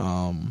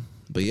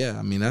 But yeah,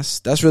 I mean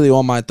that's really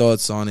all my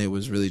thoughts on it.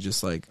 Was really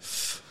just like,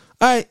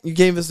 all right, you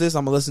gave us this,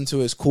 I'm gonna listen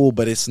to it. It's cool,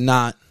 but it's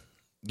not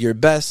your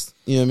best.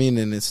 You know what I mean?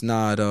 And it's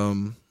not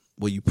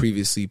what you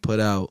previously put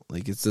out.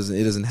 Like it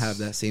doesn't have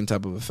that same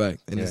type of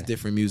effect, and it's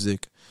different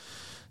music.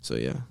 So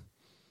yeah,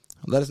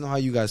 let us know how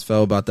you guys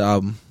felt about the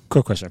album.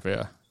 Quick question for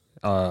you.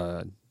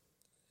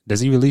 Does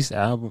he release an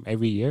album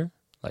every year?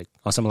 Like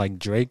on something like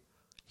Drake?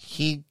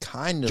 He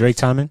kind of Drake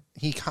timing?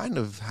 He kind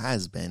of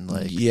has been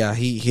like. Yeah,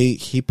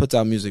 he puts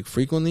out music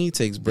frequently. He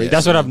takes breaks.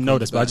 That's what I've and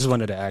noticed, comes but I back. just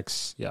wanted to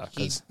ask. Yeah.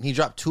 He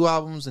dropped 2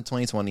 albums in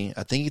 2020.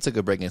 I think he took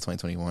a break in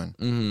 2021,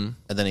 and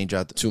then he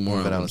dropped 2 more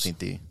albums. He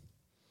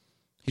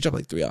He dropped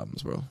like 3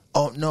 albums, bro.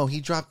 Oh no,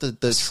 he dropped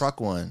the truck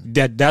one.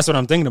 That's what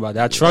I'm thinking about.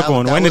 That truck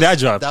one. When did that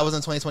drop? That was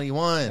in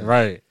 2021,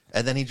 Right.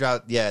 And then he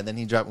dropped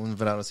Un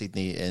Verano Sin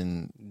Ti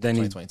in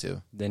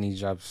 2022. Then he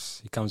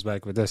comes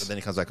back with this. But then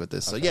he comes back with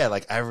this. So yeah,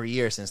 like every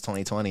year since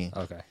 2020.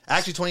 Okay.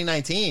 Actually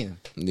 2019.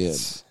 Yeah.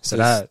 So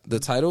that the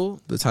title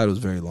is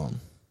very long.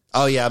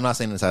 Oh yeah, I'm not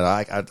saying the title.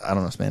 I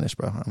don't know Spanish,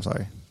 bro. I'm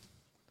sorry.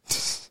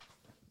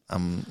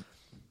 I'm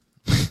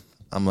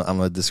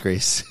a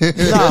disgrace.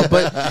 Nah,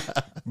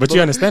 but you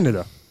understand it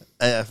though.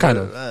 Kind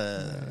of.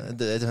 It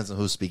depends on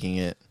who's speaking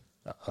it.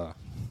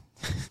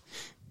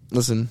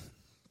 listen.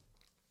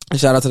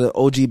 Shout out to the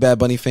OG Bad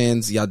Bunny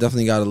fans. Y'all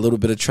definitely got a little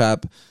bit of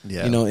trap,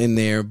 in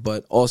there,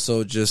 but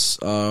also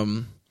just, a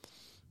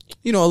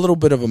little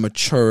bit of a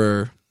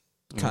mature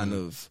kind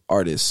of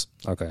artist.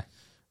 Okay.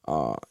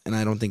 And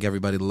I don't think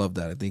everybody loved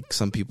that. I think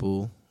some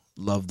people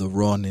love the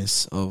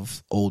rawness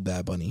of old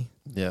Bad Bunny.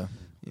 Yeah.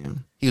 Yeah.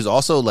 He was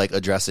also like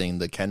addressing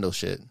the Kendall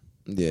shit.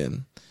 Yeah.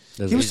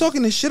 He was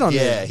talking this shit on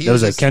there. Yeah. There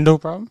was a Kendall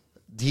problem?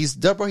 He's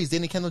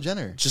dating Kendall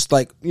Jenner. Just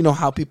like,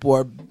 how people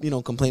are,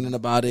 complaining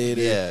about it.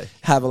 Yeah.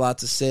 Have a lot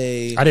to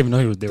say. I didn't even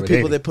know they were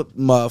People dating. that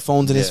put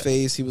phones in his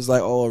face. He was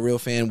like, oh, a real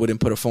fan wouldn't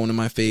put a phone in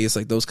my face.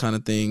 Like those kind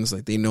of things.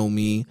 Like they know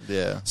me.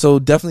 Yeah. So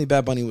definitely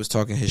Bad Bunny was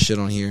talking his shit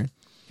on here.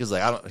 He was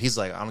like, I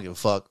don't give a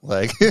fuck.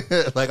 Like,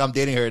 like I'm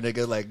dating her,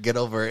 nigga. Like, get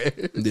over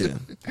it. Yeah.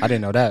 I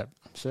didn't know that.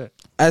 Shit.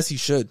 As he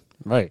should.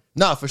 Right.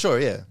 No, for sure.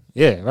 Yeah.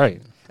 Yeah,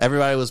 right.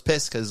 Everybody was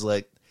pissed because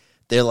like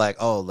they're like,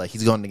 oh, like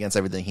he's going against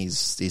everything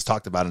he's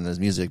talked about in his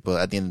music.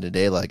 But at the end of the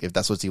day, like if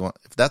that's what he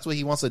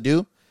wants to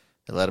do,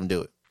 then let him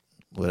do it.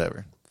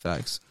 Whatever.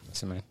 Facts.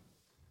 Listen, man.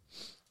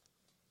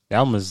 The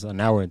album is an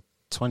hour and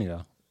 20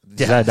 though.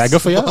 Yeah, Is that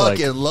good for y'all?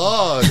 Fucking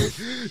long.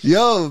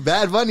 Yo,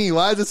 Bad Bunny,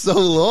 why is it so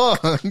long?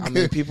 I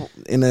mean, people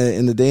in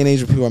the day and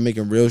age where people are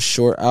making real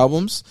short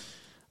albums,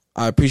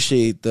 I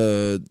appreciate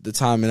the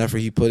time and effort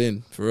he put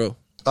in, for real.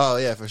 Oh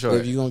yeah, for sure.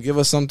 If you're gonna give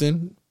us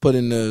something, put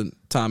in the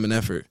time and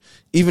effort.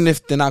 Even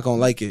if they're not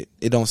gonna like it,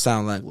 it don't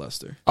sound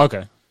lackluster.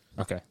 Okay.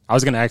 I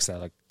was going to ask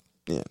that. Like,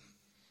 Yeah.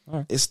 All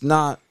right. It's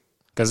not.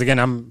 because again,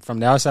 I'm from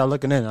the outside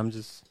looking in. I'm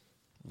just.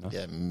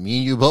 Yeah, me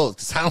and you both.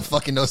 'Cause I don't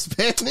fucking know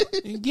Spanish.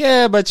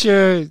 Yeah, but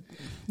you're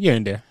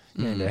in there.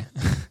 You're in there.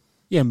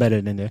 You're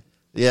better than there.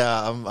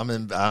 Yeah, I'm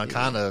in.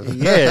 Kind of.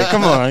 Yeah,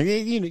 come on.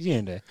 You're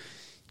in there.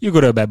 You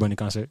go to a Bad Bunny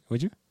concert,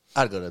 would you?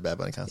 I'd go to a Bad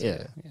Bunny concert.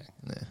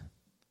 Yeah.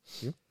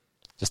 You?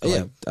 Just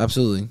Yeah,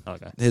 absolutely.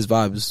 Okay. His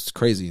vibe is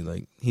crazy.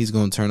 Like he's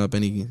gonna turn up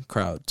any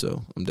crowd.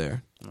 So I'm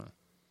there.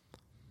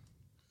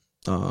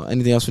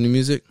 Anything else from the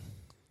music?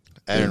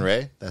 Aaron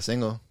Ray, that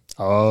single.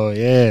 Oh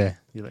yeah.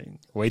 You're like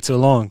way too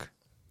long.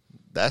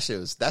 That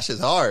shit's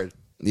hard.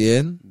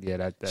 Yeah. Yeah.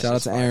 That Shout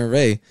out to Aaron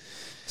Ray.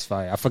 It's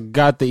fire. I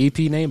forgot the EP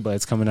name, but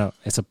it's coming out.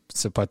 It's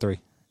a part 3.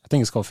 I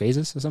think it's called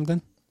Phases or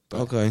something.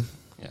 But, Okay.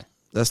 Yeah.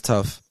 That's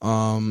tough.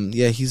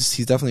 Yeah, he's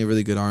definitely a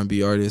really good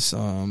R&B artist.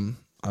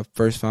 I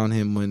first found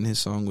him when his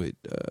song with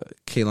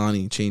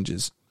Kehlani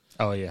Changes.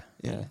 Oh yeah.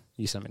 Yeah.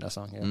 You sent me that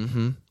song. Yeah.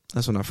 Mm-hmm.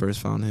 That's when I first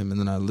found him, and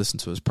then I listened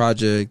to his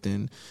project,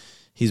 and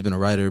he's been a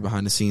writer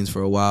behind the scenes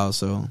for a while.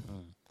 So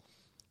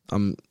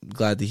I'm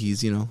glad that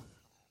he's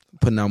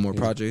putting out more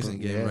projects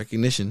and getting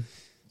recognition.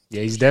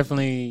 Yeah,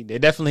 they're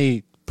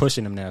definitely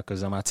pushing him now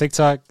because on my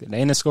TikTok, the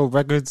Interscope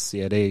Records,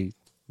 yeah, they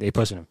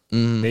pushing him.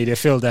 Mm-hmm. They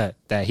feel that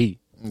heat.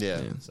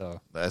 Yeah.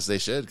 So As they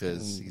should,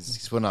 because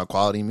he's putting out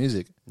quality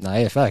music. nah,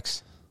 yeah,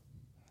 facts.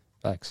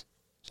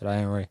 Should I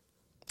ain't right?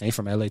 And he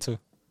from LA too.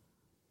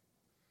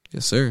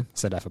 Yes, sir.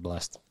 Said that for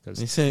Blast.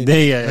 He said,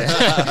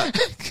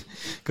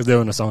 Because they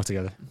were in a song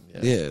together.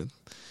 yeah.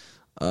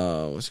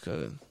 What's it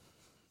called?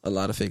 A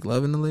lot of fake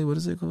love in LA. What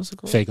is it? What's it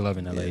called? Fake Love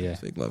in LA, yeah.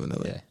 Fake love in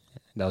LA. Yeah.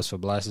 That was for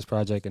Blast's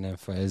project, and then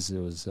for his, it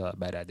was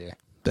Bad Idea.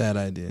 Bad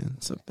idea.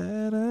 It's a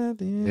bad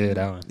idea. Yeah,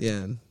 that one.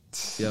 Yeah.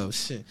 Yo,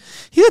 shit.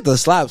 He had the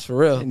slaps for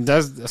real.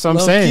 That's what I'm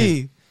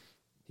saying.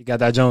 You got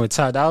that joint with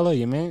Ty Dolla,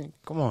 you man?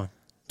 Come on.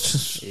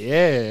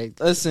 Yeah.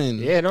 Listen.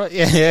 Yeah,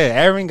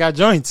 Aaron got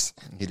joints.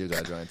 He do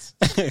got joints.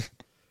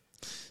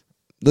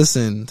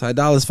 Listen, Ty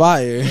Dolla's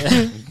fire.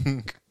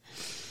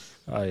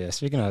 Oh, yeah.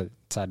 Speaking of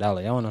Ty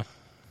Dolla, y'all want to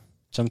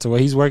jump to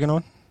what he's working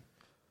on?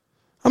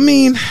 I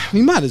mean,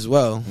 we might as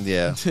well.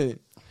 Yeah.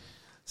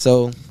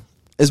 So,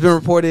 it's been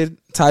reported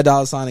Ty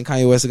Dolla $ign and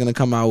Kanye West are going to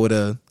come out with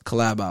a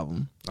collab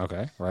album.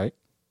 Okay, right.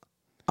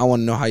 I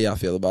want to know how y'all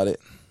feel about it.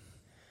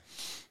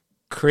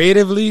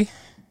 Creatively,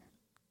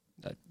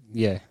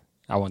 yeah,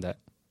 I want that.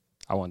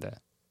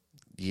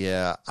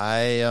 Yeah,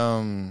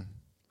 I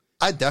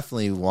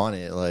definitely want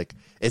it. Like,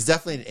 it's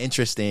definitely an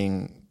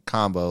interesting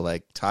combo.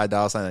 Like Ty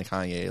Dolla $ign and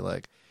Kanye.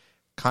 Like,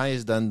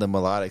 Kanye's done the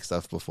melodic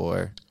stuff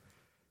before.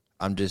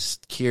 I'm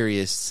just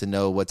curious to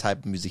know what type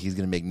of music he's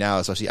gonna make now,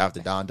 especially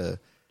after Donda,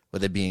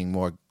 with it being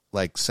more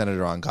like centered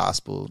around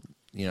gospel.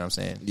 You know what I'm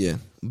saying? Yeah.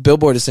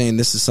 Billboard is saying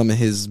this is some of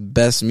his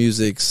best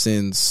music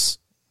since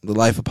The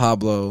Life of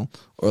Pablo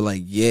or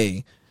like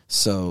Ye.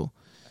 So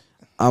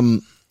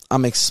I'm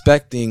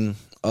expecting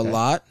a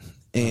lot,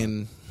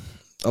 and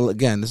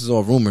again, this is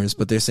all rumors,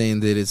 but they're saying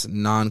that it's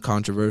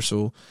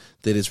non-controversial,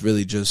 that it's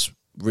really just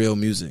real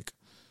music.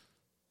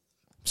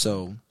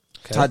 So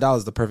Ty Dolla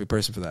is the perfect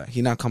person for that.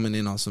 He not coming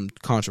in on some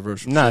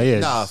controversial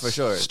shit. Nah, for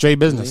sure. Straight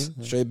business.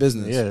 Straight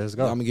business. Yeah, let's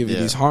go. I'm gonna give you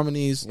these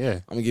harmonies. Yeah.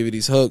 I'm gonna give you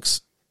these hooks.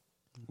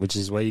 Which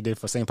is what he did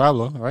for St.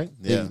 Pablo, right?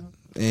 Yeah.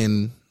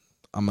 And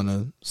I'm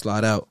gonna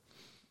slide out.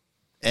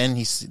 And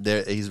he's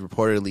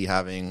reportedly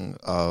having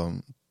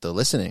the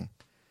listening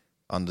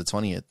on the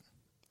 20th.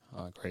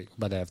 Oh, great.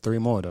 About to have 3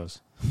 more of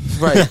those.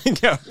 Right.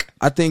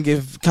 I think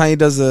if Kanye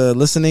does a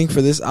listening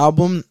for this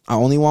album, I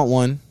only want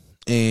one.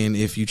 And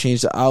if you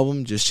change the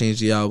album, just change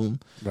the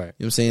album. Right. You know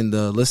what I'm saying?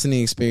 The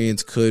listening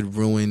experience could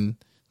ruin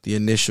the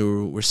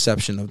initial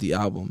reception of the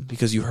album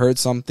because you heard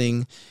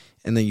something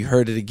and then you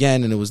heard it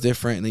again and it was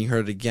different, and then you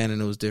heard it again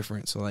and it was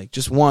different. So like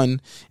just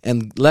one,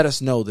 and let us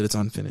know that it's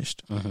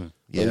unfinished. Mm-hmm.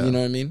 Yeah. You know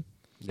what I mean?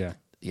 Yeah.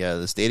 Yeah,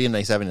 the stadium that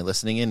he's having it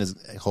listening in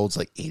holds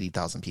like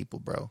 80,000 people,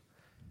 bro.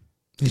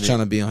 He's trying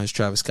to be on his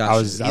Travis Scott. I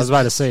was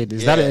about to say,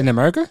 is that in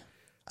America?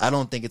 I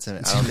don't think it's in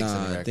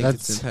America. I think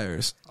it's in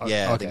Paris. Yeah,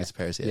 okay. I think it's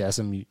Paris. Yeah,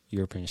 some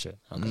European shit.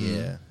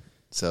 Yeah.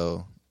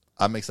 So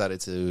I'm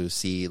excited to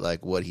see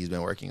like what he's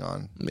been working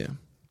on. Yeah.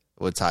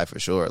 With Ty for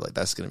sure. Like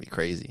that's gonna be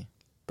crazy,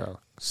 bro.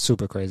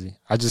 Super crazy.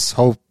 I just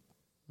hope,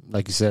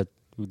 like you said,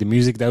 with the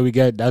music that we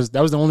get, that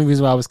was the only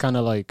reason why I was kind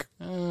of like,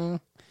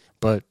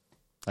 but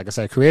like I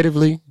said,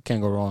 creatively,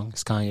 can't go wrong.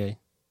 It's Kanye,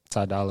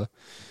 Ty Dolla.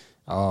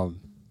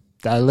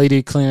 That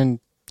lady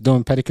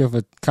doing pedicure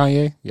for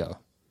Kanye, yo,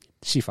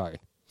 she fired.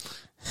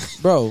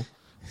 Bro,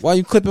 why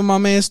you clipping my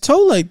man's toe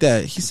like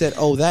that? He said,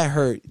 "Oh, that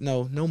hurt."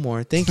 No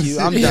more. Thank you.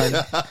 I'm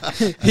done.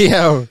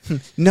 Yo,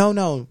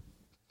 no,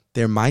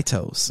 they're my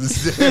toes.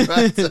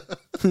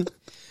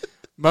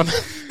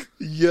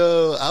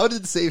 Yo, I would do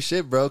the same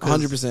shit, bro.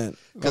 100%.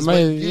 Because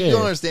you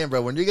don't understand,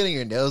 bro. When you're getting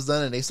your nails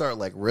done and they start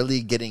like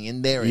really getting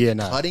in there and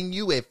cutting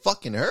you, it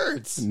fucking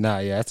hurts. Nah,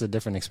 yeah, that's a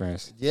different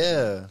experience.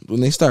 Yeah.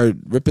 When they start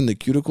ripping the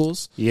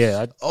cuticles.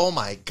 Yeah. Oh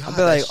my god. I'd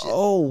be like,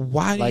 oh,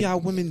 why do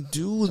y'all women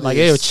do this? Like,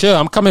 hey, chill.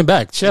 I'm coming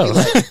back. Chill.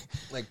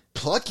 Like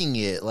plucking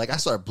it. Like I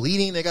start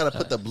bleeding. They gotta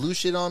put the blue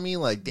shit on me.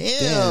 Like,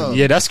 damn.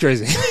 Yeah, that's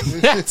crazy.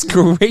 That's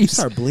crazy. You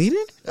start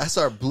bleeding? I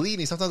start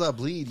bleeding. Sometimes I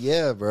bleed.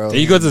 Yeah, bro.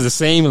 You go to the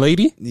same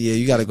lady? Yeah,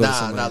 you gotta go to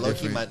somebody low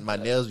key, my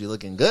nails be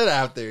looking good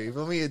after. You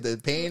feel me? The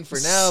pain for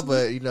now,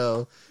 but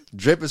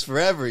drip is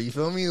forever. You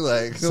feel me?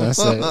 Like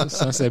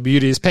sunset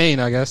beauty is pain,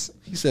 I guess.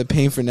 He said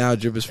pain for now,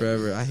 drip is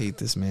forever. I hate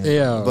this man.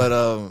 Yeah. But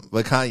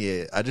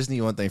Kanye, I just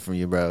need one thing from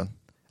you, bro.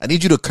 I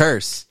need you to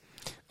curse.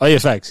 Oh yeah,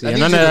 facts. I need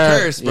you to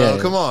curse, bro.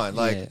 Come on,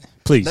 like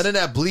please. None of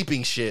that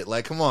bleeping shit.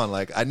 Like, come on,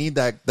 like I need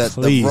that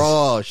the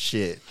raw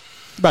shit.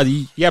 But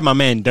you have my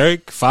man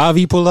Dirk 5.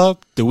 He pull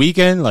up the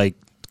weekend like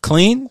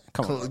clean.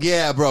 Come on,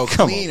 yeah, bro.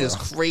 Clean is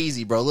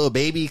crazy, bro. Little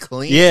baby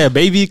clean. Yeah,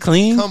 baby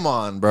clean. Come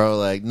on, bro.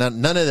 Like none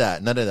of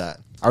that. None of that.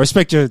 I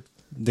respect the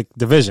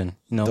vision.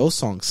 Those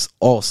songs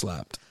all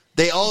slapped.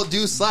 They all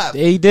do slap.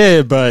 They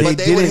did, but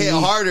they would hit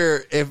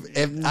harder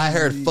if I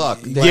heard fuck.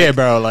 Yeah,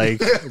 bro.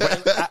 Like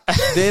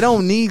they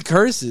don't need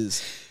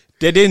curses.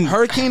 They didn't.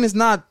 Hurricane is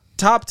not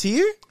top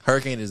tier.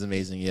 Hurricane is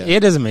amazing. Yeah,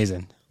 it is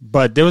amazing.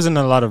 But there wasn't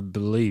a lot of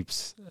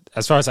beliefs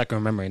as far as I can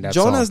remember in that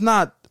Jonah's song.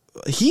 not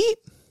Heat.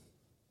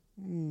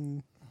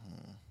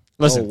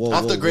 Listen,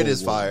 Off the Grid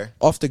is fire.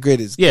 Off the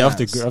Grid is off gas.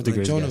 the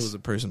grid. Jonah Yes. was a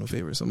personal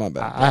favorite, so my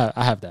bad.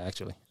 I have that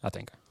actually. I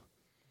think,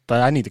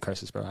 But I need the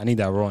curses, bro. I need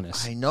that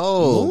rawness. I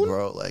know, Moon?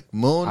 bro. Like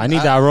Moon. I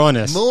need that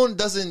rawness. Moon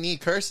doesn't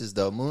need curses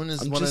though. Moon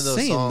is I'm one of just those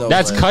saying, songs. though.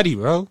 That's like, Cuddy,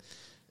 bro.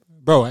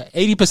 Bro,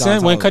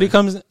 80% when Don Cuddy Toliver.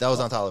 comes. That was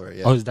on Toliver.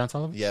 Yeah. Oh, is Don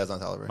Toliver? Yeah, it was on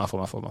Toliver. My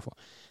fault.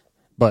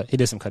 But he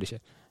did some Cuddy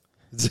shit.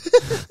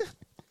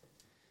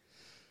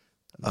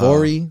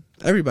 Bori,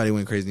 everybody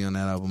went crazy on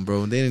that album,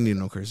 bro. They didn't need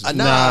no curses.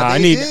 Nah,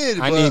 they did,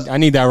 I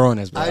need that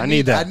rawness, bro. I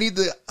need that. I need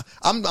the.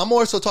 I'm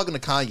more so talking to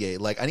Kanye.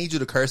 Like, I need you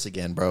to curse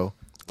again, bro.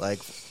 Like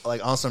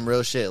on some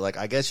real shit. Like,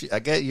 I get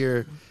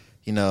your,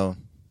 you know,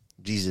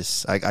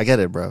 Jesus. I get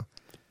it, bro.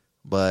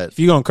 But If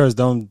you gonna curse,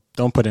 don't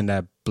put in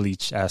that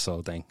bleach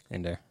asshole thing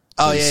in there.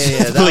 oh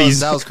yeah. Please.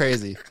 That was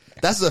crazy.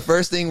 That's the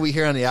first thing we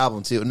hear on the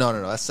album too. No.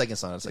 That's the second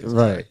song.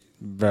 Right,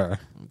 bro.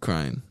 I'm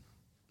crying.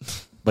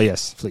 But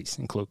yes, please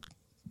include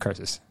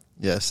curses.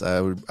 Yes,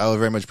 I would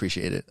very much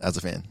appreciate it as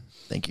a fan.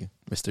 Thank you,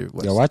 Mr.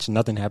 West. Yo, watch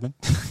nothing happen.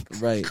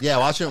 Right. Yeah,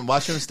 watch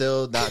him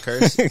still not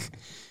curse.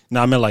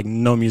 No, I meant like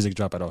no music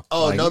drop at all.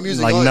 Oh, Like- no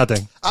music, like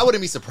nothing. I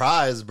wouldn't be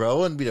surprised, bro. It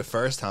wouldn't be the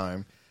first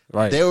time.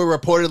 Right. They were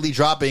reportedly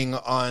dropping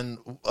on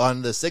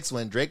the 6th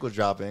when Drake was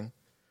dropping.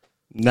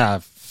 Nah,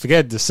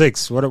 forget the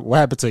 6. What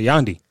happened to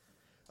Yandi?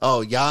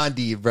 Oh,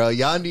 Yandi, bro.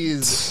 Yandi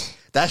is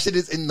that shit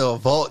is in the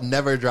vault,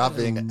 never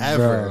dropping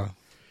ever. Bro.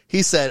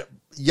 He said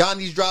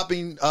Yandi's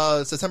dropping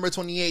September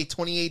 28th,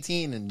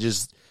 2018, and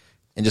just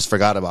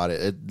forgot about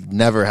it. It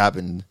never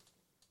happened.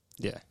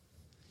 Yeah.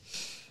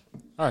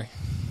 All right.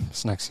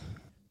 What's next?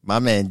 My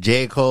man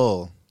J.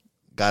 Cole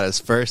got his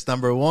first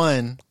number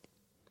 1.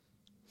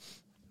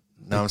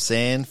 Know what I'm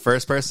saying?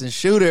 First person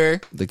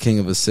shooter. The king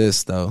of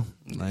assists, though.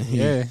 Like, he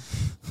Yeah.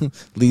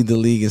 lead the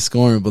league in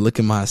scoring, but look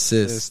at my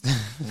assists.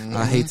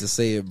 I hate to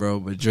say it, bro,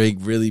 but Drake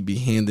really be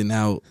handing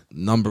out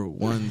number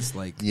ones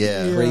like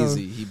Yeah.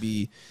 crazy. He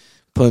be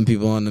putting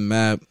people on the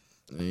map.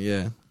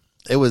 Yeah.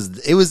 It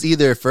was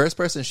either first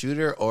person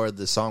shooter or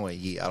the song with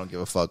Yeet. I don't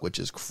give a fuck, which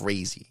is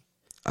crazy.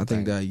 I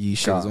think that Yee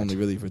shit is God. only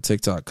really for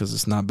TikTok because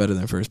it's not better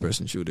than first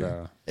person shooter.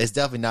 Bro. It's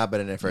definitely not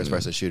better than first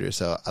person shooter.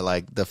 So I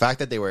like the fact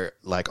that they were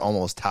like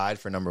almost tied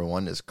for number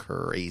 1 is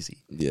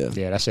crazy. Yeah.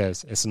 Yeah, that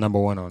shit it's number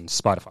 1 on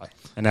Spotify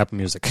and Apple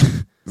Music.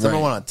 It's number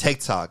 1 on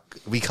TikTok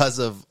because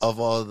of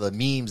all the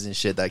memes and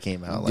shit that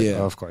came out. Like Yeah.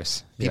 Of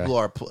course. people Yeah.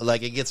 are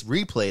like it gets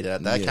replayed.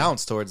 That Yeah.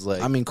 counts towards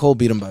like I mean, Cole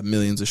beat him by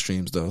millions of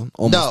streams, though.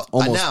 now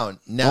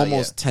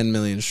Almost 10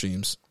 million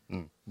streams.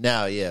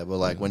 Now, yeah, but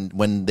like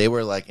when they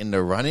were like in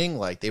the running,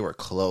 like they were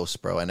close,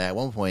 bro. And at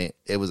one point,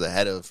 it was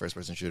ahead of first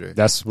person shooter.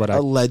 That's what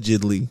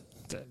Allegedly.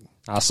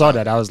 I saw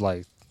that. I was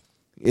like,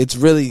 It's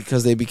really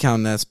because they be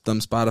counting them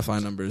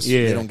Spotify numbers.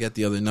 Yeah. They don't get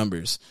the other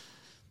numbers.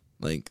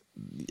 Like,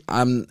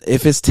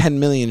 if it's 10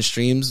 million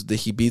streams that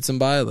he beats him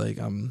by, like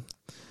I'm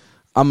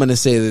gonna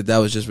say that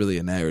was just really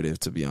a narrative,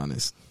 to be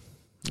honest.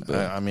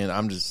 I mean,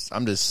 I'm just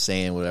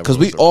saying whatever. Because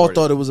we was all reported.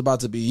 thought it was about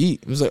to be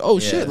Yeet. It was like, oh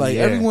Yeah. shit! Like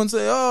Yeah. everyone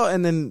say, oh,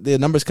 and then the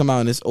numbers come out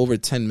and it's over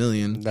 10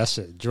 million. that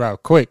shit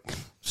dropped quick.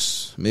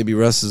 Maybe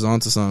Russ is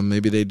onto something.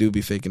 Maybe they do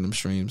be faking them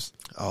streams.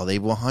 Oh, they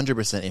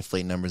 100%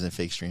 inflate numbers and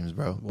fake streams,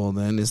 bro. Well,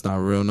 then it's not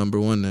real number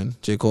 1. Then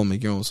J. Cole,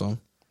 make your own song.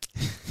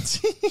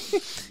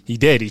 He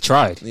did. He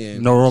tried. Yeah.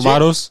 No role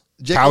models.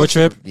 J. Power Cole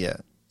trip. Yeah,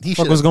 he What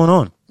should was have. going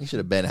on? He should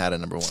have been had a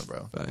number 1,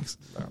 bro. Facts.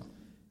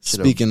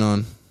 Should've Speaking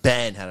on,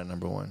 Ben had a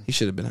number 1. he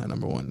should have been at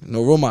number 1.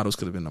 No role models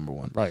could have been number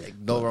 1. Right. Like,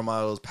 no role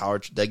models,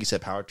 like you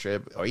said, Power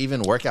Trip, or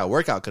even Workout.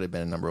 Workout could have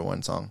been a number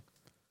 1 song.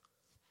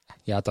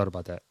 Yeah, I thought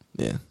about that.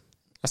 Yeah.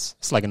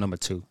 It's like a number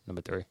 2,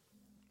 number 3.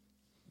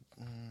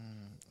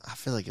 I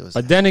feel like it was.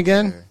 But then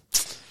again,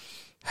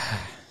 there.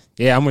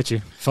 yeah, I'm with you.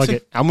 Fuck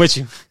it. I'm with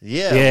you.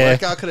 Yeah,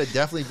 Workout could have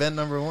definitely been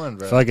number 1,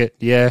 bro. Fuck it.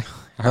 Yeah.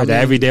 I heard that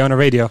mean- every day on the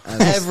radio.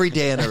 Every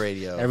day on the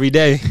radio. Every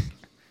day.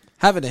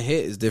 Having a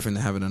hit is different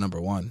than having a number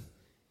 1.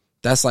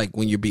 That's like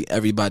when you beat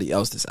everybody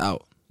else that's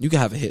out. You can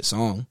have a hit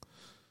song.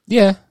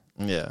 Yeah.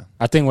 Yeah.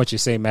 I think what you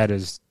say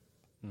matters.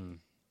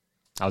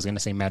 I was going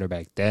to say matter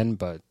back then,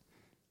 but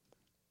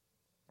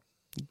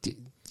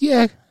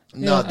yeah.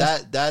 No,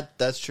 Yeah.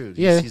 that's true.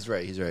 Yeah. He's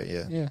right. He's right.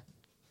 Yeah. Yeah.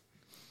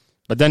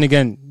 But then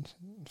again,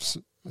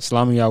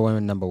 Salami y'all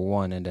went number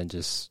 1 and then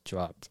just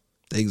dropped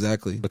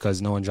Exactly.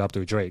 because no one dropped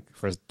through Drake,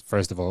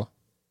 first of all.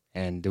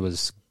 And it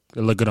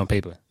looked good on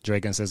paper.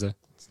 Drake and SZA.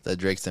 It's the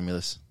Drake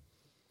stimulus.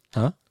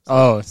 Huh?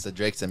 Oh, It's the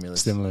Drake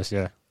stimulus. stimulus,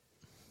 yeah.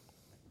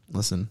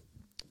 Listen.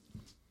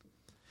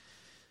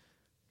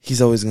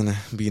 He's always going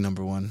to be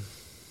number 1.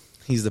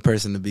 He's the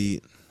person to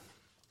beat.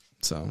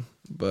 So,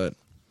 but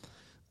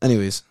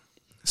anyways,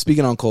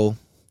 speaking on Cole.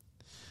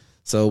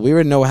 So we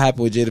already know what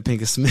happened with Jada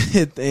Pinkett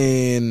Smith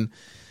and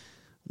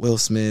Will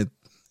Smith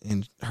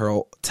and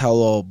her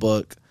tell-all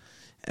book.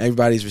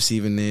 Everybody's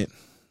receiving it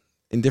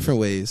in different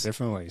ways.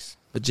 Different ways.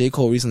 But J.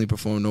 Cole recently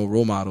performed No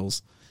Role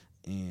Models,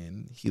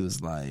 and he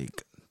was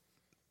like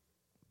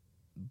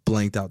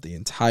blanked out the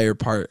entire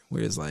part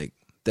where it's like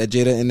that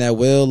Jada and that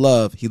Will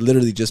Love. He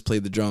literally just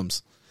played the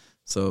drums.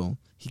 So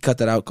he cut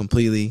that out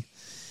completely.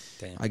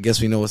 Damn. I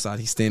guess we know what side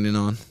he's standing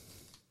on.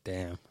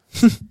 Damn.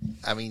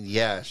 I mean,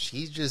 yeah,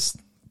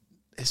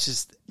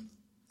 it's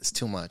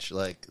too much.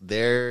 Like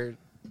their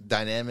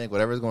dynamic,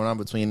 whatever's going on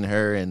between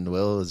her and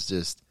Will is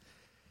just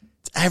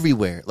It's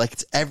everywhere. Like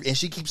and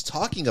she keeps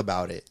talking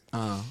about it.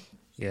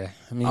 Yeah,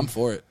 I mean, I'm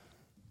for it.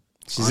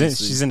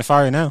 She's in the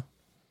fire now.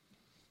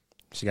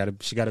 She got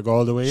to go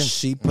all the way in.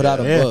 She put out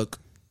a book.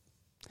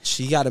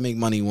 She got to make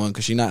money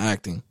because she's not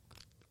acting,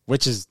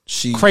 which is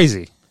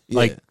crazy. Yeah.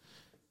 Like,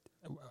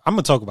 I'm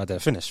gonna talk about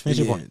that. Finish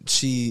your point.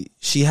 She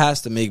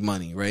has to make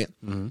money, right?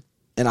 Mm-hmm.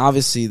 And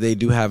obviously, they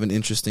do have an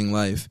interesting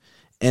life,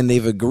 and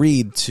they've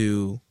agreed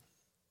to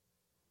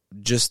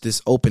just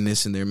this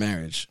openness in their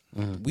marriage.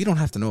 Mm-hmm. We don't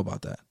have to know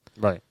about that,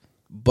 right?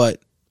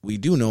 But we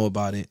do know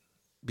about it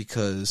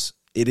because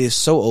it is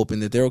so open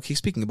that they're okay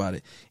speaking about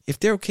it. If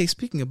they're okay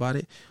speaking about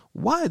it,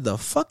 why the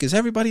fuck is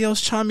everybody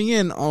else chiming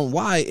in on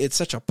why it's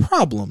such a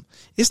problem?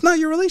 It's not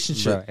your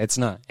relationship. Bro, it's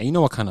not. And you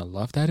know what kind of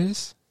love that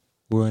is?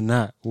 We're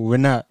not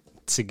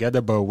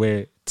together, but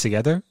we're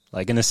together,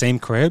 like in the same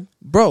crib.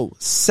 Bro,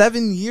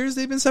 7 years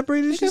they've been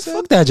separated, she said?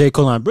 Fuck that J.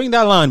 Cole line. Bring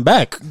that line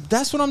back.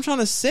 That's what I'm trying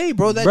to say,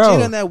 bro. That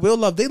Jada and that Will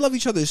love, they love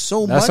each other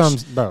so much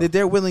that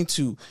they're willing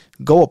to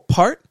go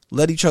apart,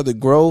 let each other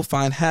grow,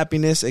 find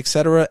happiness,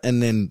 etc.,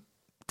 and then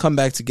come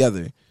back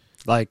together.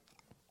 Like,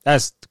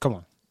 come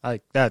on.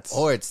 Like, that's...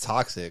 Or it's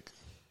toxic.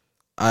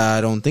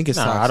 I don't think it's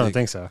toxic. I don't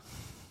think so.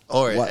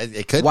 Or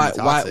it could be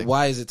toxic.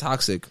 Why is it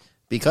toxic?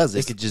 Because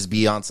it could just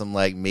be on some,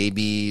 like,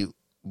 maybe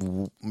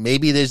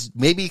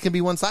it can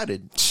be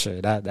one-sided.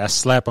 Shit, that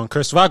slap on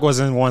Chris Rock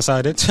wasn't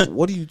one-sided.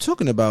 What are you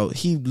talking about?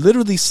 He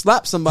literally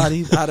slapped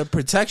somebody out of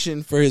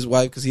protection for his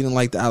wife because he didn't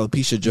like the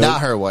alopecia joke.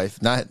 Not her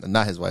wife.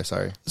 Not his wife,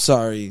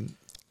 sorry.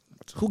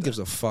 Who gives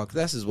a fuck?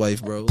 That's his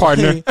wife, bro.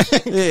 Partner.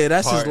 Yeah,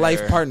 that's his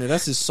life partner.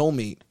 That's his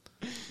soulmate.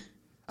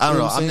 I don't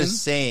know. I'm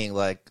just saying,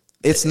 like,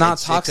 it's not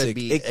toxic.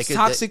 It's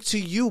toxic to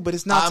you, but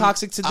it's not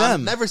toxic to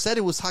them. I never said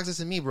it was toxic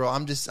to me, bro.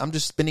 I'm just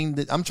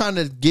spinning. I'm trying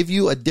to give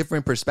you a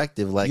different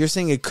perspective. Like, you're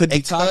saying it could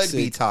be toxic. It could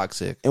be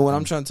toxic. And what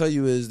I'm trying to tell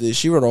you is that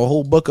she wrote a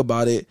whole book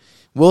about it.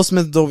 Will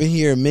Smith's over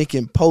here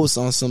making posts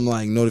on some,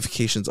 like,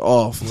 notifications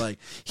off. Like,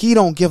 he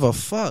don't give a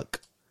fuck.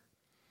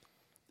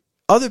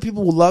 Other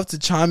people will love to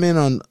chime in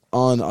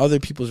on other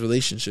people's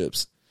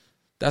relationships.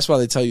 That's why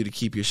they tell you to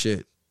keep your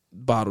shit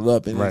bottled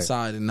up and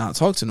inside and not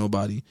talk to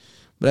nobody.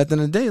 But at the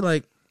end of the day,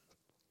 like,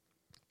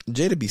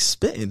 Jada be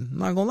spitting. I'm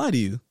not gonna lie to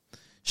you.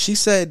 She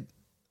said,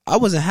 I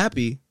wasn't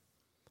happy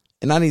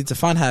and I needed to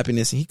find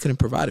happiness, and he couldn't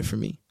provide it for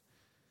me.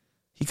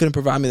 He couldn't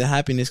provide me the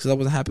happiness because I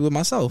wasn't happy with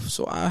myself.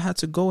 So I had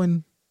to go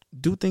and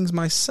do things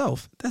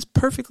myself. That's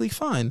perfectly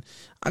fine.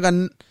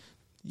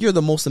 You're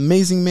the most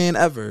amazing man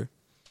ever.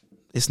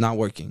 It's not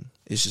working.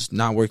 It's just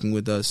not working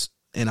with us.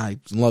 And I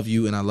love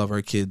you and I love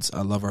our kids.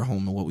 I love our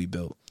home and what we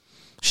built.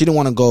 She didn't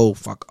want to go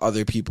fuck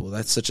other people.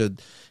 That's such a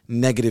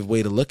negative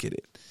way to look at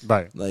it.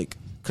 Right. Like,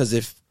 because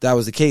if that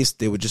was the case,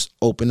 they would just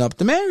open up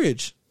the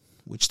marriage,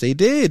 which they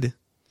did.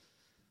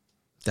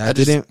 That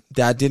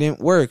didn't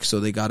work,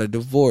 so they got a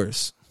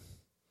divorce.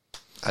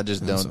 I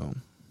just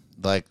don't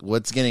like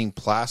what's getting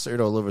plastered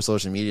all over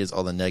social media is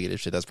all the negative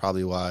shit. That's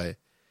probably why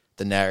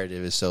the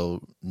narrative is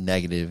so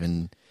negative,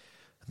 and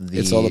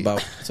it's all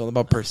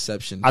about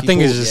perception. I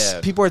think it's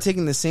just people are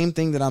taking the same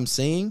thing that I'm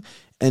saying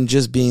and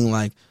just being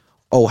like,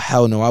 oh,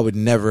 hell no, I would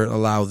never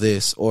allow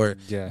this. Or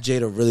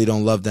Jada really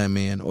don't love that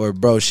man. Or,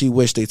 bro, she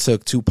wished they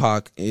took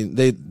Tupac. And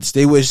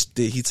they wish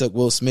that he took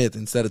Will Smith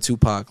instead of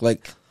Tupac.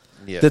 Like,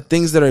 the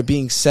things that are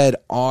being said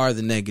are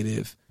the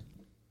negative,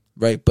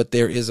 right? But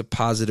there is a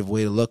positive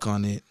way to look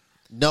on it.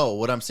 No,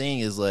 what I'm saying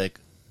is, like,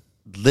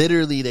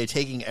 literally they're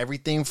taking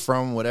everything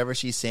from whatever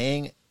she's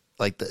saying,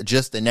 like,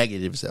 just the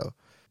negatives, though.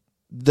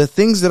 The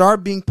things that are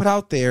being put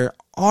out there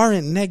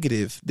aren't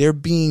negative. They're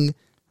being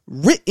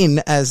written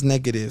as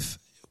negative.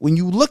 When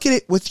you look at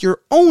it with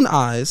your own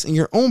eyes and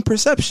your own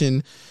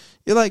perception,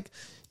 you're like,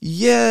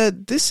 yeah,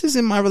 this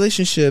isn't my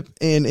relationship.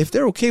 And if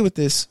they're okay with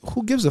this,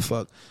 who gives a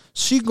fuck?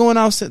 She going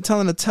out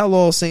telling a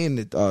tell-all saying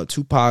that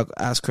Tupac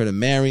asked her to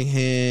marry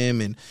him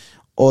and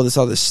all this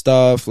other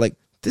stuff. Like,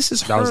 this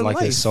is her life. That was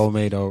like his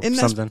soulmate or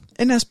something.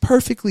 And that's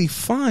perfectly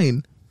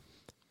fine.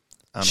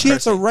 She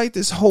had to write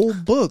this whole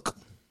book.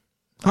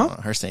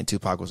 Huh? Her saying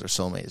Tupac was her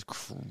soulmate is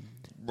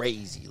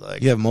crazy.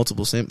 Like, you have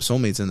multiple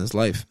soulmates in this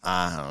life.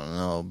 I don't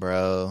know,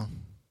 bro.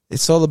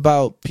 It's all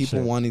about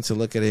people wanting to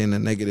look at it in a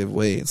negative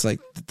way. It's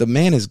like, the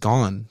man is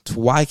gone.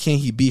 Why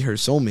can't he be her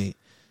soulmate?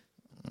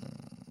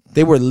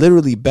 They were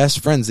literally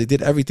best friends. They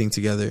did everything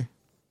together.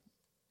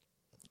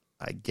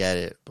 I get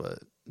it, but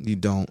you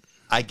don't.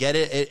 I get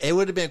it. It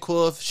would have been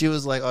cool if she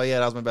was like, oh yeah,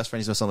 that was my best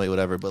friend. He's my soulmate,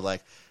 whatever. But,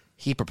 like,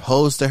 he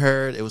proposed to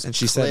her. It was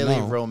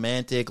clearly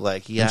romantic.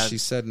 Like, she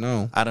said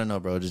no. I don't know,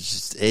 bro.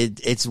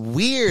 It's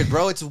weird,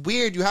 bro. It's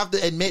weird. You have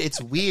to admit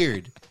it's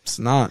weird. It's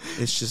not.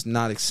 It's just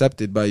not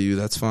accepted by you.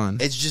 That's fine.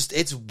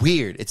 It's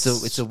weird.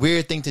 It's a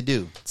weird thing to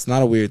do. It's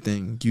not a weird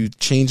thing. You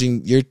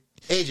changing your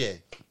AJ.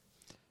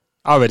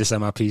 I already said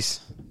my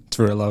piece. It's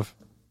real love.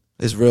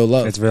 It's real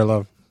love. It's real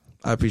love.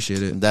 I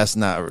appreciate it. That's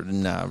not,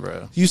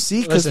 bro. You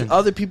see, because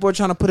other people are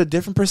trying to put a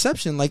different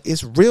perception. Like,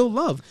 it's real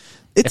love.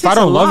 If I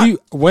don't love you,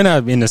 we're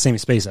not in the same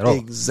space at all.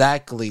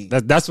 Exactly.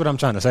 That's what I'm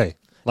trying to say.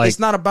 Like, it's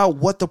not about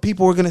what the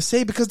people are gonna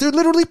say because they're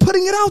literally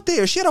putting it out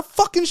there. She had a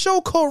fucking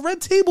show called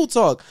Red Table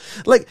Talk.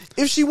 Like,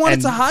 if she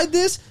wanted to hide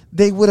this,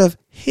 they would have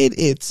hid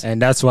it.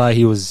 And that's why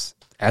he was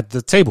at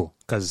the table,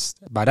 because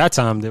by that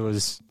time there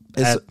was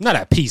not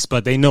at peace,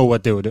 but they know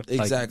what they would do.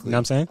 Exactly. Like, you know what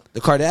I'm saying?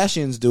 The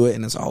Kardashians do it,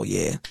 and it's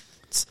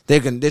they're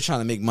trying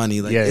to make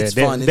money. Like, it's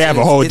fun. They have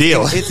a whole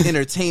deal. It's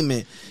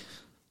entertainment.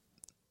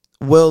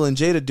 Will and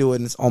Jada do it,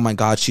 and it's, oh my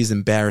God, she's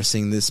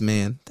embarrassing this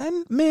man.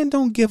 That man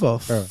don't give a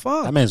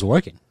fuck. That man's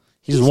working.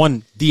 He's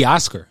won the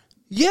Oscar.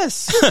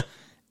 Yes.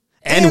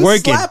 and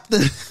working. Slapped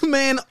the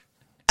man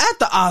at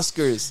the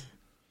Oscars.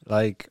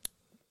 Like,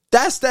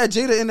 that's that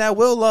Jada and that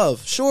Will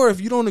love. Sure,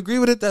 if you don't agree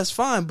with it, that's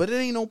fine, but it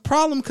ain't no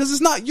problem because it's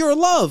not your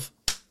love.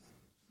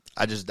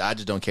 I just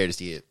don't care to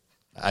see it.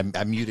 I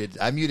muted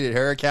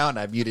her account. And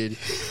I muted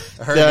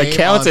her. The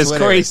account is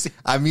crazy.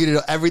 I muted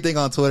everything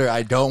on Twitter.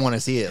 I don't want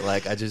to see it.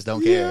 Like, I just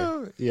don't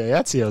care. Yeah,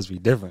 that TLs be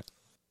different.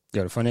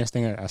 Yo, the funniest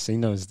thing I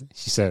seen though is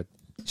she said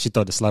she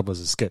thought the slap was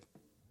a skit.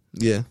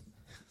 Yeah,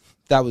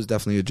 that was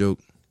definitely a joke.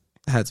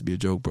 It had to be a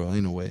joke, bro.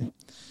 Ain't no way.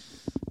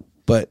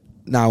 But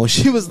now when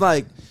she was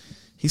like,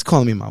 he's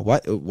calling me my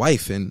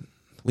wife, and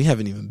we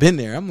haven't even been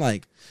there. I'm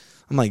like,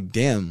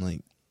 damn,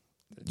 like,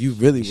 you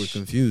really were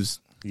confused.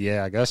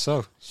 Yeah, I guess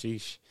so.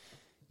 Sheesh.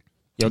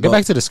 Yo, get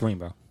back to the screen,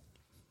 bro.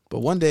 But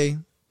one day,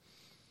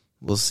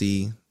 we'll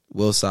see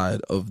Will's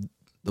side of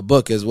the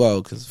book as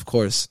well, because of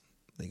course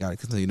they gotta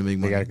continue to make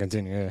money. They gotta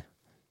continue, yeah.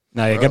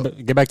 Nah, yeah,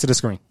 get back to the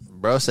screen.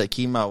 Bro said,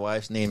 keep my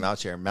wife's name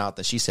out your mouth,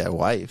 and she said,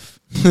 wife.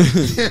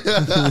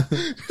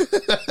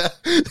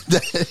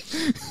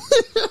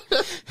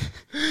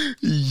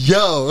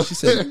 Yo. She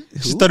said,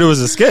 she thought it was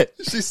a skit.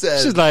 She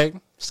said, she's like,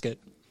 skit.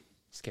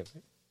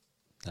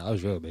 Nah, that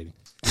was real, baby.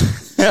 She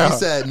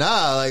said,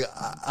 nah, like,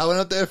 I went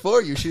up there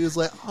for you. She was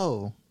like,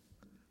 oh,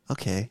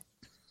 okay.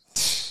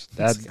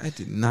 I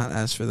did not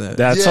ask for that.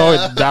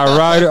 That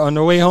ride on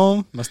the way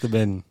home must have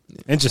been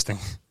interesting.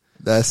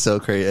 That's so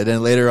crazy. And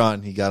then later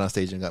on, he got on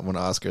stage and won an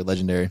Oscar.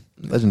 Legendary.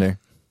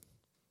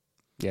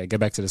 Yeah, get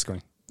back to the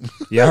screen.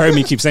 Yeah, I heard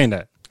me keep saying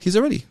that. He's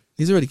already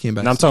came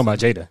back. And I'm talking about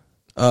Jada.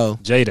 Oh.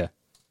 Jada.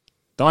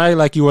 Don't act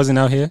like you wasn't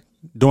out here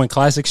doing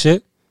classic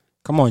shit.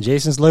 Come on,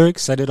 Jason's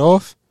lyrics, set it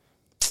off.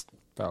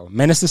 Bro,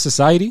 Menace to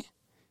Society.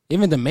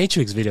 Even the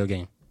Matrix video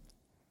game.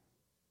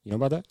 You know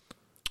about that?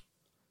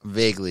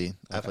 Vaguely.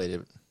 Okay. I played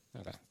it.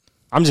 Okay.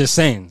 I'm just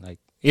saying, like,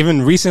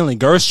 even recently,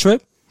 Girls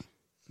Trip.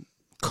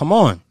 Come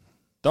on.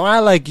 Don't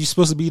act like you're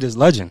supposed to be this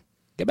legend.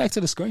 Get back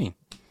to the screen.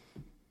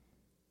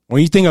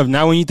 When you think of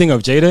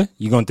Jada,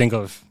 you're gonna think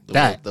of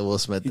that. The Will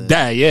Smith thing.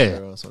 That,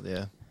 yeah.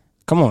 Yeah.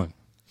 Come on.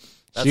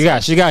 She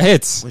got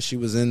hits. When she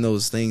was in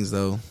those things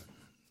though,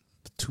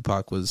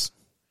 Tupac was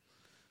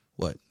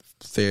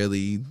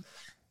fairly,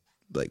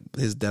 like,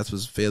 his death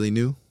was fairly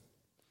new.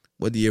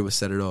 What year was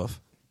Set It Off?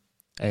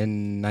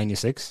 In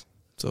 96.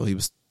 So he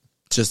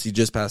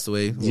just passed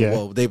away. Yeah.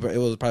 Well, it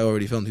was probably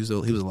already filmed. He was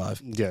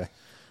alive. Yeah.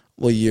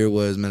 What year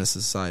was Menace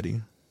to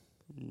Society?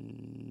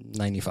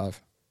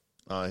 95.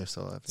 Oh, you're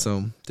still alive.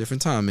 So,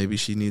 different time. Maybe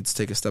she needs to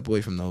take a step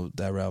away from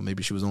that route.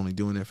 Maybe she was only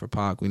doing it for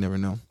Pac. We never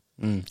know.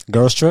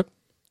 Girls Trip?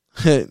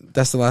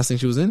 That's the last thing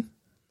she was in?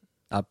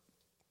 I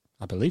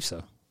believe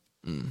so.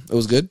 It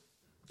was good?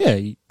 Yeah.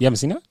 You haven't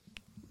seen that?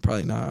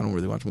 Probably not. I don't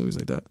really watch movies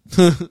like that.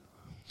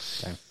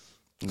 Damn.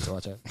 You need to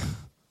watch that.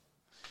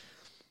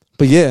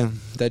 But yeah,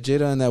 that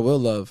Jada and that Will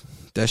love,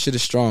 that shit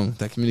is strong.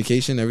 That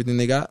communication, everything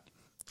they got,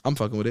 I'm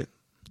fucking with it.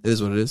 It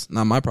is what it is.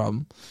 Not my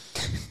problem.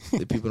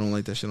 That people don't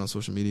like that shit on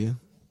social media.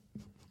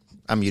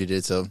 I muted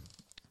it, so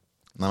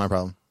not my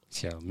problem.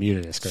 Yo,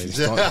 muted is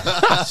crazy.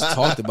 Just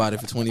talked about it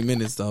for 20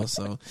 minutes though,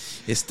 so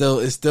it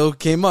still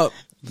came up.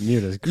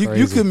 Mute is crazy.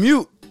 You can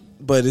mute,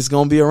 but it's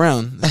gonna be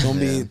around. It's gonna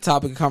be a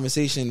topic of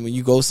conversation when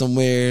you go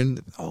somewhere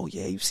and, oh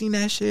yeah, you've seen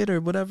that shit or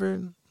whatever.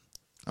 I'm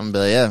gonna be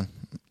like, yeah.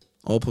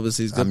 All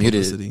publicity is good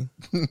publicity.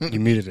 You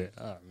muted it.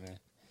 Oh man.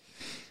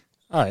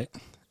 All right.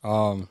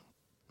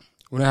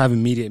 We don't have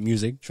immediate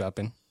music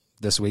dropping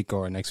this week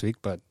or next week,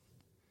 but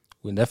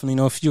we definitely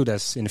know a few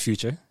that's in the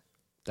future.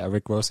 That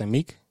Rick Ross and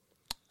Meek.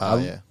 Oh,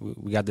 yeah.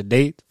 We got the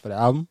date for the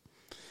album.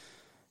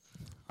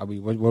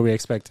 What are we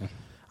expecting?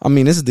 I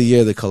mean, this is the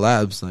year of the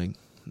collabs. Like,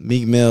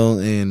 Meek Mill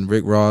and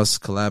Rick Ross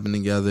collabing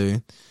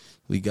together.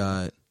 We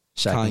got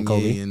Shaq Kanye and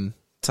Kobe and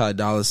Ty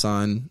Dolla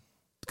 $ign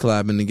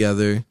collabing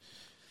together.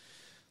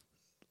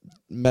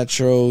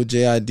 Metro,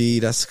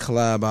 JID, that's a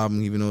collab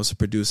album, even though it's a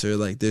producer.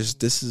 Like, this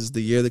is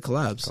the year of the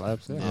collabs.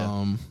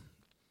 Yeah.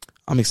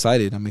 I'm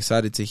excited. I'm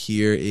excited to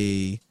hear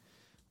a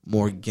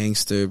more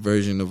gangster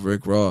version of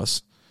Rick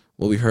Ross,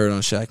 what we heard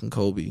on Shaq and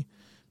Kobe.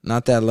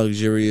 Not that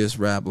luxurious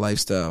rap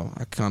lifestyle.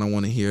 I kind of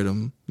want to hear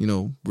them,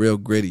 real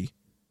gritty.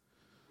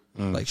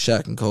 Like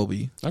Shaq and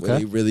Kobe. Okay. Where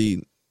they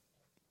really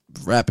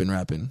rapping.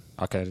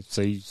 Okay,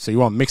 so you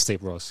want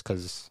mixtape Ross,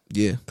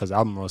 because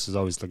album Ross is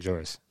always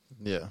luxurious.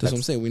 Yeah. That's what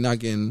I'm saying. We're not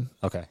getting...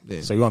 Okay.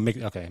 Yeah. So you want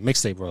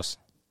mixtape Ross.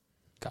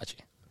 Got you.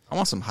 I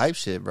want some hype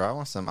shit, bro. I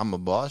want some I'm a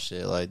boss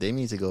shit. Like, they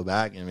need to go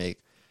back and make,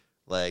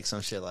 like,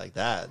 some shit like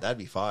that. That'd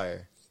be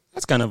fire.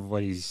 That's kind of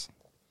what he's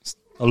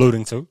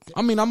alluding to.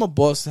 I mean, I'm a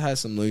boss that has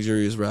some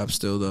luxurious rap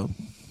still though.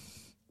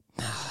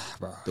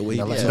 Bro, The way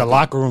the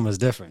locker room is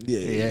different.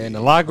 Yeah. In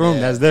the locker room,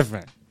 that's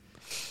different.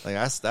 Like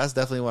that's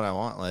definitely what I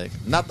want. Like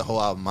not the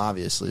whole album,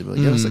 obviously, but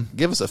Mm-hmm.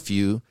 give us a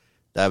few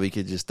that we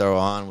could just throw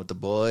on with the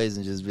boys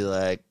and just be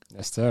like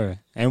Yes, sir.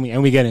 And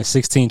we getting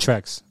 16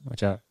 tracks.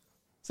 Watch out.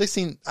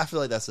 16. I feel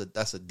like that's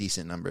a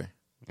decent number.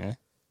 Yeah.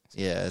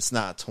 Yeah, it's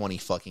not 20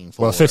 fucking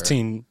 4. Well,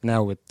 15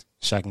 now with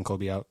Shaq and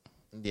Kobe out.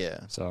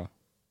 Yeah, So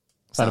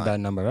it's not a bad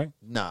number, right?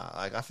 nah.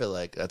 Like I feel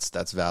like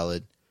that's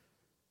valid.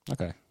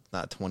 Okay.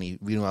 Not 20.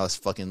 We don't have to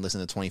fucking listen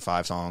to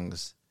 25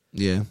 songs.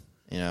 Yeah.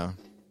 You know.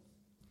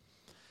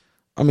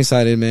 I'm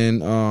excited,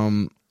 man.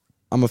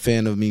 I'm a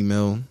fan of Meek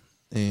Mill,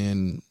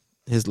 and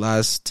his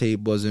last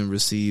tape wasn't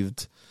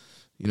received,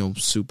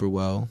 super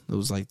well. It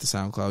was like the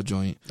SoundCloud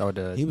joint. Oh,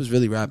 He was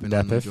really rapping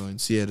Dat on the Piff?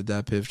 joints. Yeah, the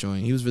Dat Piff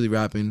joint. He was really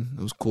rapping.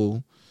 It was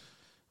cool.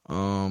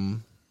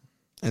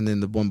 And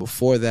then the one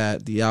before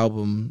that, the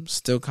album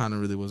still kind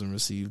of really wasn't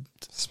received.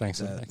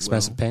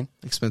 Expensive Pain.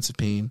 Expensive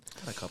Pain.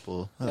 A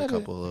couple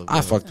of.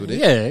 I fucked with it.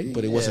 Yeah,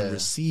 But it wasn't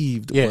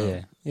received Yeah,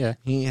 well. yeah.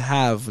 He didn't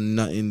have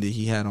nothing that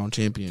he had on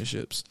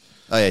championships.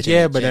 Oh yeah,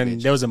 Yeah, but then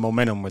there was a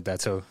momentum with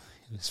that too.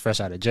 He was fresh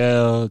out of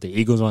jail. The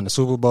Eagles won the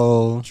Super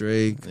Bowl.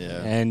 Drake.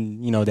 Yeah.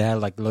 And, they had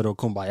like a little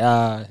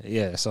kumbaya.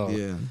 Yeah, so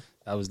Yeah.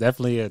 that was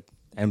definitely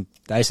and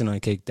the icing on the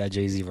cake, that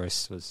Jay-Z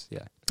verse was,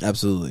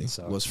 Absolutely.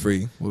 So- Was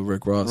free with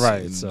Rick Ross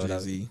Right, and so that-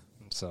 Jay-Z.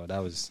 So that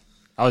was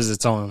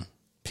its own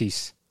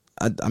piece.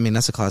 I mean,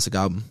 that's a classic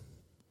album.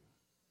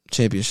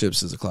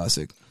 Championships is a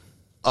classic.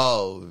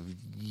 Oh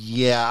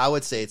yeah, I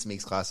would say it's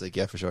Meek's classic.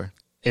 Yeah, for sure.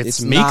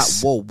 It's not.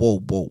 Meek's.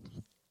 Whoa.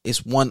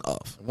 It's one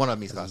of. One of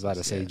Meek's I was classics. about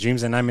to say, yeah.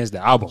 Dreams and Nightmares, the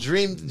album.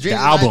 Dreams The and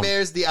album.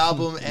 Nightmares, the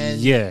album, and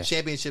Yeah.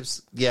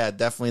 Championships. Yeah,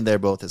 definitely, they're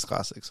both his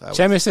classics. I would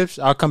Championships,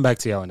 I'll come back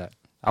to you on that.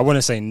 I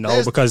wouldn't say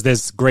no because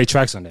there's great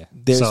tracks on there.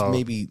 There's So,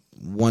 maybe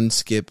one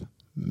skip,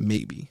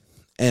 maybe,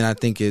 and I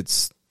think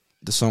it's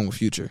the song with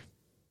Future.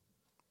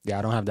 Yeah,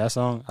 I don't have that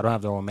song. I don't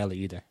have the one Melly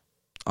either.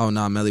 Oh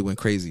nah, Melly went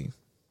crazy.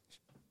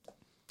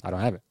 I don't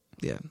have it.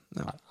 Yeah,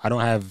 no. I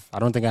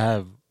don't think I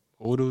have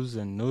Oodles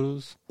and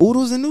Noodles.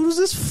 Oodles and Noodles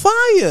is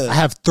fire. I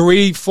have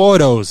 3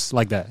 photos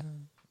like that.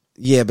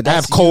 Yeah, but I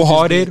that's have Cold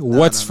Hearted, you just being-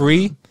 What's no.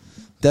 Free,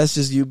 That's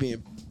just you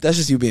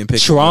being picky.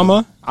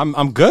 Trauma.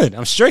 I'm good.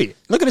 I'm straight.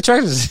 Look at the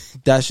tracks.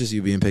 That's just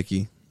you being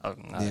picky. Oh,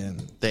 Yeah.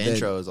 The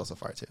intro is also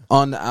fire too.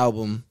 On the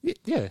album,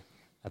 yeah.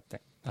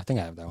 I think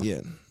I have that one.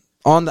 yeah.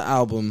 On the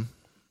album,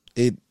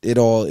 it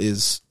all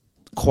is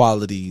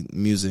quality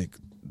music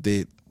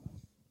that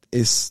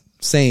is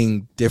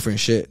saying different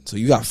shit. So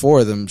you got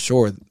 4 of them,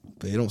 sure,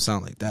 but it don't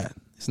sound like that.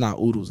 It's not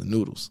Oodles and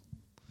Noodles.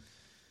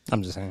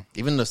 I'm just saying.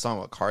 Even the song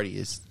with Cardi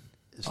is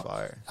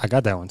fire. I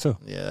got that one too.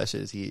 Yeah, that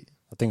shit is heat.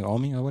 I think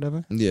Omi or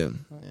whatever. Yeah.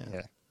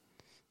 Yeah.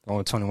 The one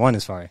with 21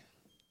 is fire.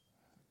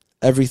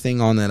 Everything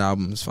on that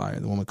album is fire.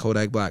 The one with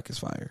Kodak Black is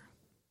fire.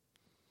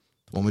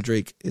 The one with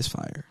Drake is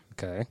fire.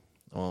 Okay.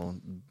 Well,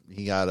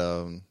 he got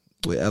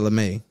With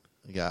LMA,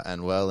 he got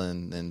Anuel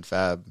and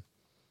Fab.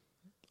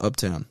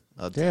 Uptown.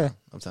 Uptown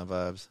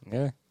vibes.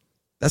 Yeah.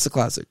 That's a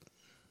classic.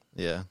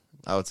 Yeah,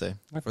 I would say.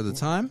 For the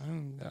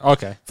time?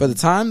 Okay. For the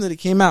time that it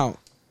came out,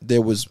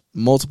 there was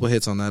multiple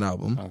hits on that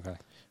album. Okay.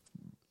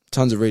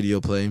 Tons of radio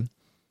play.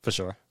 For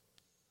sure.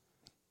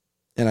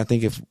 And I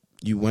think if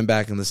you went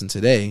back and listened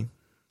today,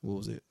 what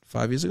was it,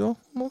 5 years ago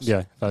almost?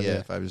 Yeah. 5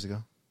 Yeah, 5 years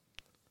ago.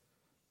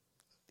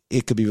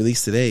 It could be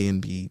released today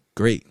and be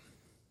great.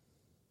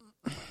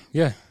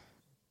 Yeah.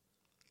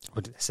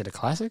 Is it a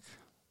classic?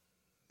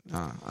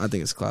 I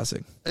think it's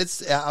classic.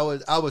 I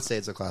would say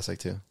it's a classic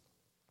too.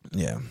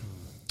 Yeah.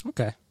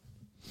 Okay.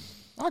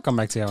 I'll come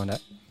back to you on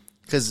that.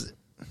 Because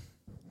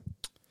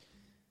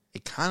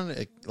it kind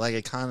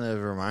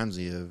of reminds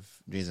me of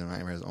Dreams and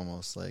Nightmares,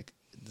 almost like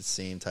the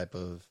same type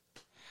of.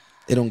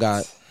 It don't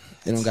got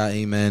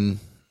Amen.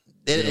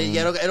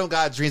 It don't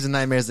got Dreams and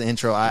Nightmares. The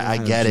intro, I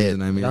get Dreams it. and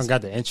Nightmares. It don't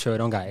got the intro. It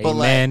don't got But,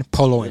 Amen,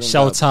 Polo and it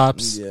Shell don't got-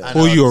 Tops. yeah. I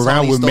Who know, you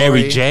around Tony with Mary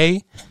Story.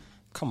 J?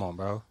 Come on,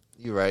 bro.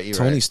 You're right.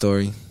 Tony's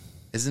story.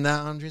 Isn't that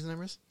on Dreams and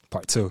Nightmares?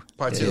 Part 2.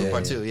 Part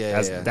two.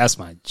 Yeah. That's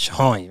my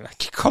joint.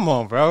 Come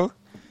on, bro.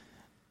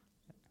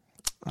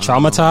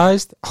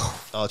 Traumatized,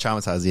 Oh,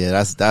 Traumatized. Yeah,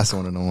 that's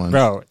one of the ones.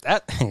 bro.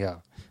 That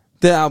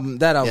That album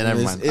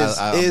never mind. I'm is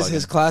bugging.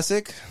 his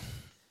classic,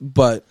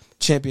 but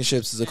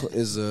Championships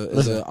is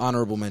a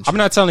honorable mention. I'm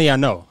not telling you I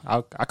know.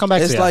 I'll come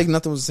back It's to you. like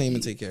Nothing Was the Same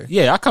and Take Care.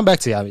 Yeah, I'll come back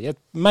to you. It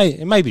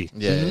may be.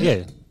 Yeah, yeah.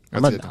 yeah.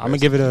 I'm That's a gonna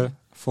good give it a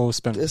full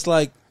spin. It's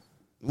like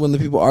when the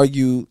people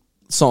argue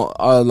song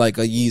like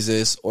a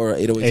Yeezus or 808s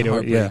and 808,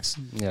 Heartbreaks.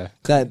 yeah.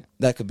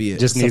 That could be it.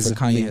 Just Except needs for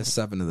to Kanye be- has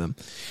 7 of them.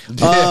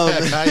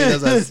 Kanye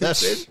does that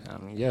shit.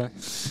 Yeah.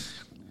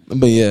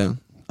 But yeah,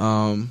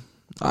 all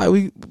right,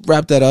 we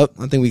wrap that up.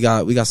 I think we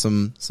got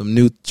some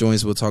new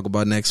joints we'll talk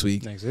about next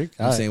week. Next week.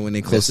 I'm saying when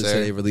they closer to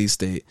sir. their release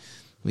date,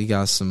 we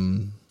got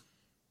some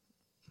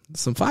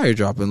fire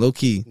dropping, low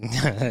key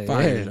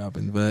fire yeah.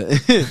 dropping. But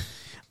yeah,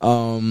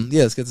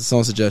 let's get the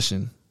song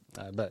suggestion.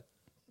 I bet.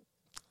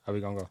 How we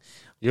gonna go?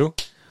 You?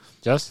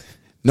 Just?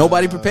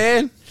 Nobody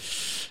prepared.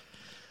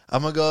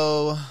 I'm gonna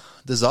go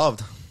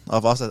Dissolved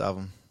off Offset's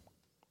album.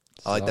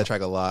 I like that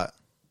track a lot.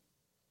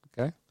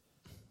 Okay.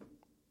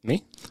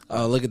 Me?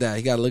 Oh, look at that.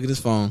 He got to look at his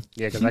phone.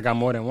 Yeah, because I got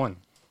more than one.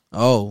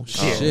 Oh,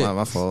 shit.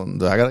 My fault.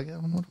 Do I gotta get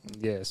one more?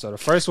 Yeah, so the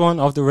first one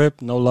off the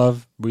rip, No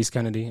Love, Breeze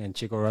Kennedy and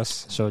Chico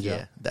Russ showed you.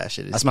 Yeah, that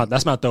shit is.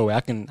 That's my throwaway.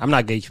 I'm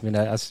not gatekeeping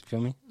that. That's, feel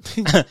me?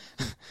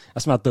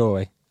 That's my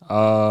throwaway.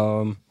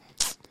 Let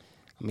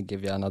me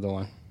give you another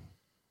one.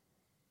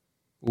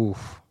 Ooh.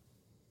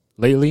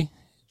 Lately,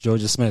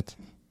 Georgia Smith.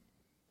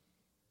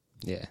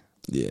 Yeah.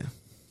 Yeah.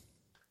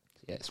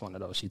 Yeah, it's one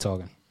of those. She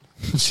talking.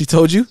 She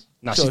told you?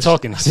 Nah, she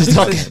talking. She's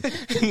talking.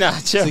 Nah,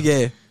 chill. So,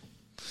 yeah.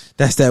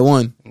 That's that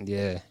one.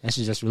 Yeah. And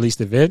she just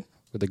released a vid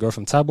with the girl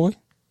from Top Boy.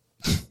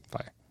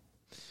 Fire.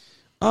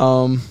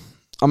 I'm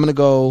going to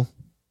go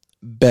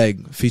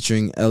Beg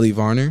featuring Ellie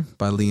Varner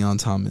by Leon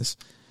Thomas.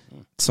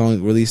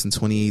 Song released in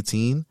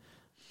 2018,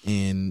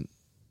 and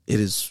it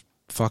is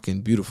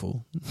fucking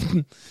beautiful.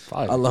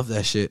 Fire. I love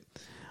that shit.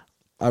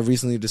 I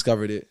recently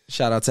discovered it.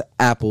 Shout out to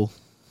Apple.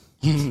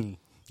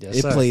 Yes,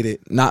 It sir. played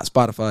it, not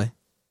Spotify.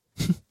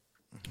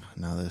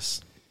 Now this.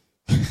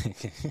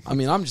 I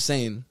mean, I'm just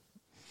saying.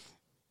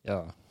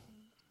 Yo,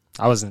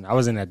 I wasn't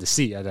at the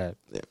seat at that.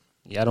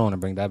 Yeah, I don't want to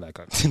bring that back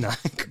up. Nah.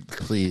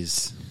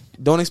 Please.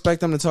 Don't expect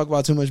them to talk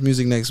about too much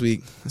music next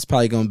week. It's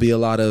probably going to be a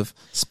lot of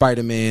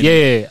Spider-Man.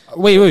 Yeah.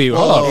 Wait.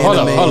 Hold up.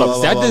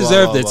 Whoa, That whoa,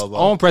 deserved whoa, its whoa, whoa.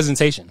 own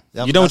presentation.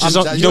 Yeah, You don't want your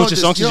song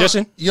just-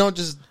 suggestion? You don't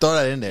just throw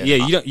that in there.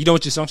 Yeah, you don't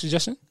want your song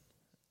suggestion?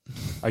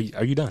 Are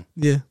you done?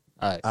 Yeah.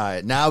 All right. All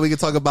right. Now we can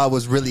talk about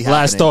what's really happening.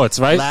 Last thoughts,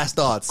 right? Last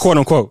thoughts. Quote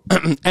unquote.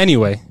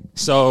 Anyway,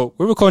 so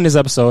we're recording this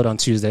episode on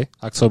Tuesday,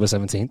 October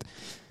 17th.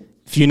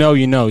 If you know,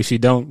 you know. If you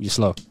don't, you're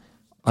slow.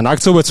 On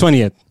October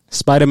 20th,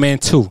 Spider-Man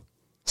 2.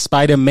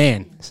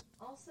 Spider-Man.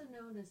 Also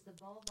known as the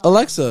bulb.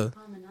 Alexa,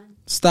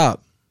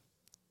 stop.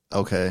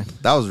 Okay.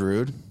 That was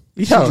rude.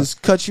 She Yo,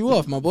 just cut you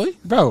off, my boy.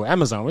 bro,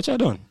 Amazon, what y'all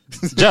doing?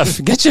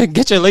 Jeff,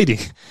 get your lady.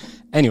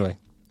 Anyway,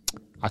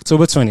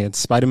 October 20th,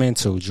 Spider-Man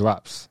 2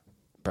 drops.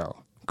 Bro,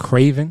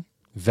 Craven,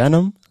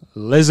 Venom,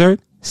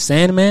 Lizard,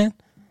 Sandman.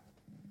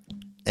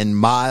 And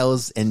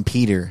Miles and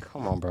Peter.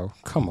 Come on, bro.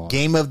 Come on.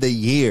 Game of the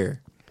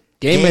year.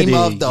 Game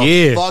of the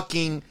year.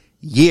 fucking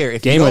year.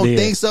 If Game you of the don't year.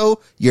 think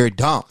so, you're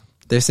dumb.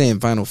 They're saying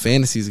Final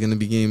Fantasy is going to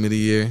be game of the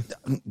year.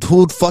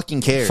 Who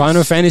fucking cares?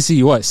 Final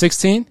Fantasy, what,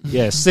 16?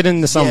 Yeah, sit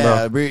in the sun,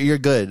 Yeah, bro. you're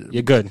good.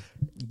 You're good,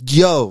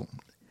 Yo,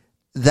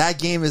 that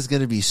game is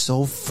going to be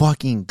so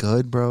fucking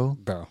good, bro.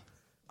 bro.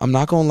 I'm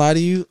not going to lie to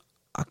you.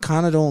 I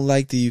kind of don't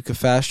like that you can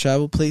fast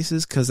travel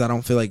places because I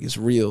don't feel like it's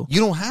real. You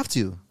don't have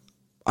to.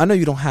 I know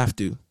you don't have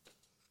to,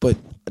 but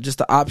just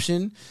the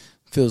option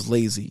feels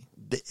lazy.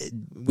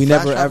 We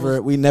Fast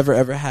never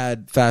ever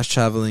had fast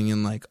traveling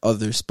in like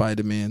other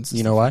Spider-Mans.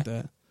 You know why? Like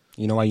that.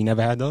 You know why you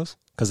never had those?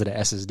 Because of the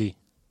SSD.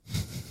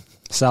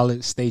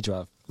 Solid state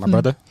drive, my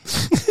brother.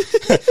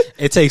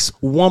 It takes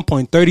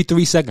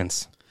 1.33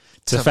 seconds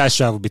to fast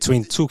travel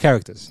between two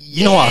characters.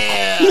 You know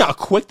how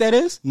quick that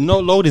is? No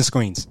loading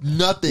screens.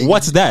 Nothing.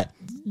 What's that?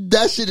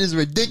 That shit is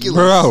ridiculous.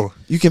 Bro,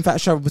 You can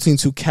fast travel between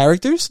two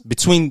characters?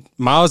 between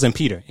Miles and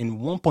Peter in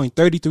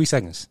 1.33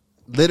 seconds.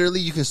 Literally,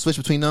 you can switch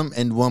between them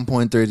in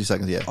 1.30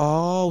 seconds. Yeah.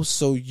 Oh,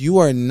 so you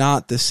are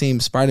not the same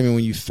Spider-Man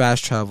when you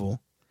fast travel.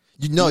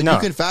 No, No. you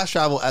can fast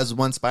travel as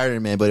one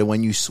Spider-Man, but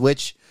when you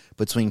switch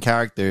between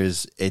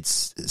characters,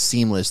 it's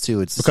seamless too.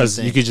 It's Because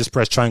the same you could just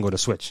press triangle to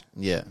switch.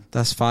 yeah.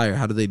 That's fire.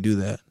 How do they do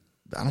that?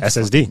 I don't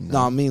SSD. fucking know.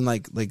 No, I mean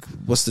like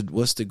what's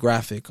the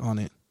graphic on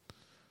it?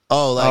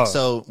 Oh, like Oh.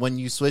 so when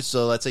you switch,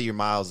 so let's say you're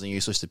Miles and you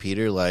switch to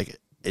Peter, like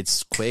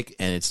it's quick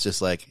and it's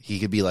just like he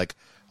could be like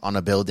on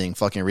a building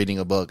fucking reading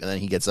a book and then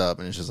he gets up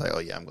and it's just like, oh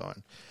yeah, I'm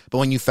going. But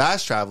when you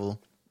fast travel,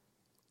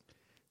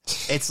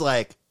 it's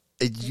like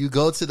you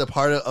go to the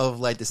part of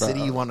like the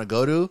city you want to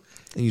go to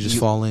And you just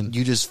fall in.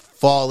 You just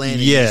fall in and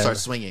you just start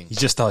swinging. You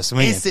just start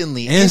swinging.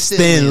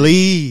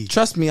 Instantly.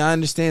 Trust me, I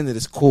understand that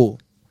it's cool.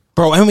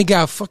 Bro, and we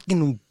got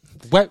fucking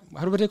web,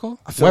 how do they call?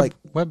 I feel like-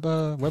 web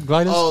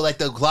gliders. Oh, like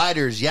the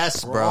gliders,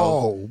 yes, bro.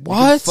 Bro, You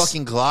what? can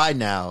fucking glide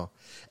now,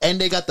 and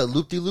they got the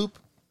loop de loop.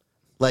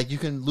 Like you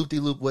can loop de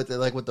loop with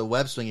the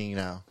web swinging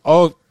now.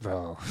 Oh,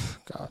 bro,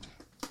 God.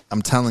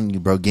 I'm telling you,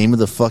 bro. Game of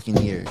the fucking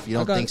year. If you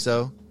don't got think it.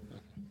 so,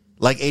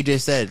 like AJ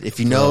said, if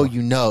you know,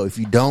 you know. If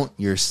you don't,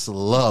 you're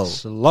slow.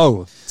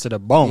 Slow to the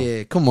bone.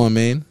 Yeah, come on,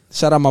 man.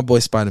 Shout out my boy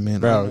Spider-Man.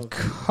 Bro,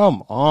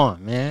 come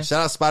on, man.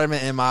 Shout out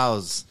Spider-Man and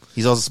Miles.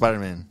 He's also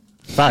Spider-Man.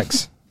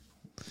 Facts.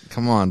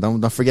 Come on,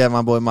 don't forget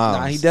my boy Miles.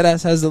 Nah, he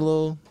deadass has the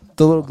little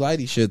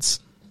glidey shits.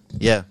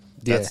 Yeah,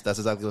 Yeah. that's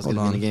exactly what's Hold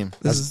gonna on. be in the game.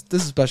 This is a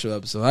special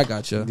episode. I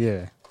got you.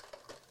 Yeah.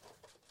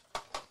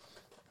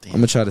 I'm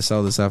gonna try to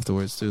sell this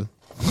afterwards too.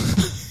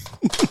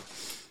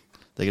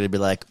 They're gonna be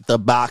like, the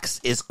box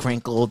is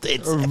crinkled.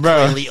 It's Bro.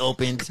 barely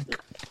opened.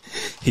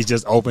 He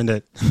just opened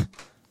it.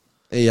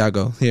 There y'all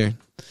go. Here.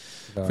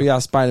 Bro. For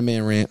y'all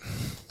Spider-Man rant.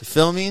 You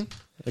feel me?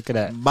 Look at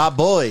that. My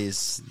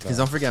boys, because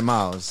don't forget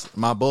Miles.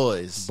 My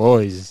boys.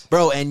 Boys.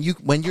 Bro, and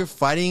when you're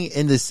fighting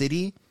in the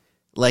city,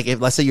 like if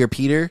let's say you're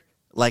Peter,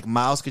 like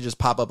Miles could just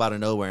pop up out of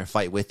nowhere and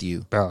fight with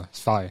you. Bro, it's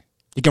fire.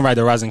 You can ride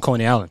the Rising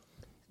Coney Island.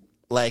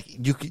 Like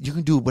you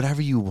can do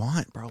whatever you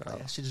want, bro. Like,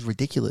 that shit is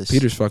ridiculous.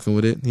 Peter's fucking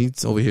with it.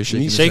 He's over here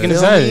shaking. He's shaking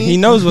his Feel head. me? He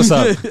knows what's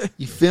up.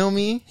 You feel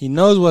me? He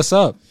knows what's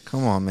up.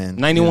 Come on, man.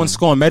 91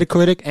 score on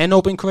Metacritic and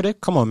Open Critic.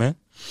 Come on, man.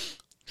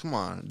 Come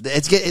on.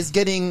 It's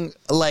getting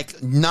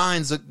like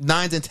nines and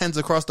 10s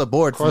across the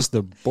board. Across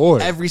the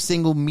board. Every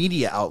single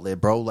media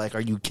outlet, bro. Like,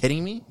 are you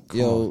kidding me?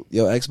 Yo,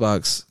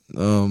 Xbox,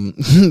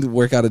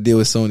 work out a deal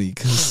with Sony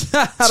because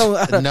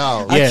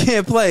No. I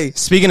can't play.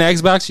 Speaking of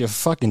Xbox, you're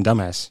fucking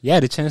dumbass. You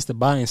had a chance to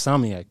buy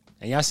Insomniac,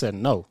 and y'all said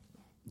no.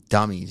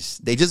 Dummies.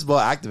 They just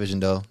bought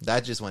Activision, though.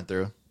 That just went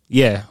through.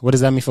 Yeah, what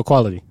does that mean for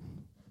quality?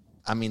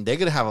 I mean, they're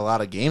going to have a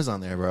lot of games on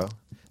there, bro.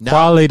 Now,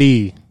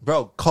 Quality.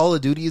 Bro, Call of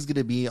Duty is going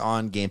to be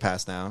on Game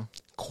Pass now.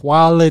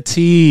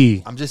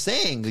 Quality. I'm just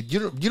saying,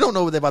 you don't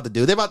know what they're about to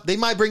do. They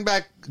might bring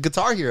back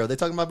Guitar Hero. They're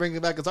talking about bringing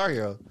back Guitar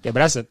Hero. Yeah, but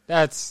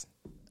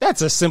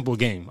that's a simple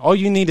game. All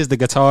you need is the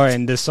guitar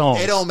and the song.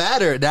 It don't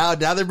matter. Now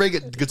they're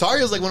bringing Guitar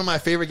Hero is like one of my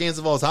favorite games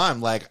of all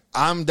time. Like,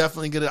 I'm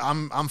definitely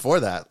I'm for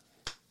that.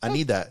 I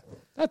need that.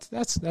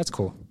 That's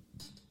cool.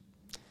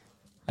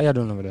 How y'all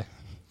doing over there?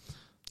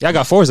 Y'all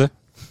got Forza.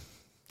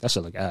 That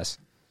shit look ass.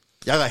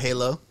 Y'all got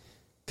Halo.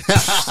 They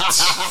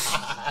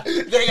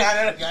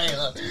got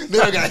Halo. They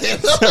don't got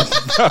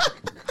Halo.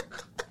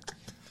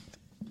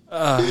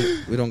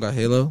 We don't got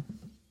Halo.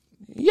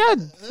 Yeah.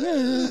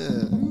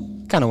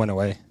 Kind of went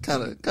away.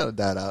 Kind of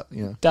died out,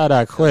 you know. Died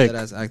out quick.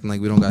 That's acting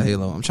like we don't got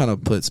Halo. I'm trying to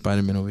put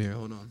Spiderman over here.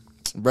 Hold on.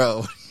 Bro,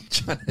 what are you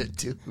trying to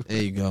do?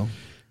 There you go.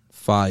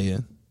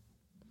 Fire.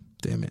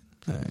 Damn it.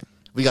 All right.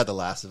 We got The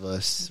Last of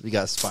Us. We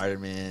got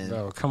Spiderman.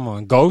 Bro, come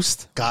on.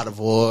 Ghost. God of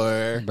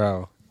War.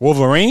 Bro.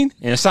 Wolverine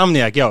and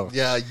Insomniac, yo.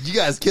 Yeah, you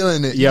guys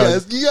killing it. Yo.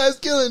 You guys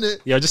killing it.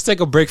 Yo, just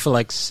take a break for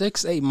like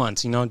 6-8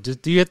 months, you know.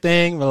 Just do your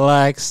thing,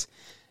 relax,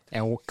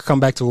 and we'll come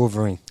back to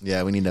Wolverine.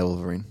 Yeah, we need that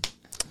Wolverine.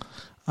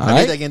 All I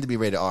right. need that game to be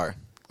rated R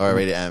or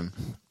rated M.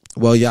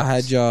 Well, y'all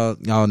had y'all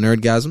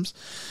nerdgasms.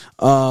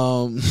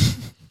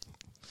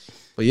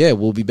 But yeah,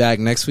 we'll be back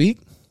next week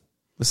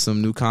with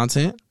some new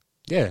content.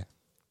 Yeah.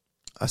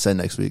 I said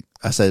next week.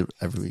 I said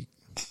every week.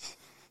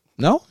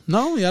 No,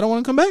 y'all don't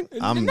want to come back.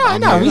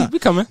 No, we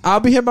coming. I'll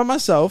be here by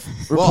myself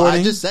reporting. Well,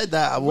 I just said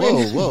that.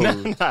 Whoa.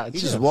 Nah, He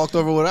just walked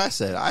over what I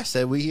said. I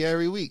said we here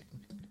every week.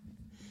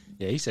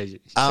 Yeah, he said every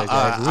week.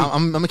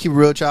 I'm going to keep it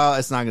real, child.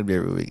 It's not going to be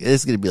every week.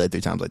 It's going to be like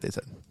 3 times like they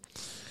said.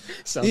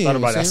 So I thought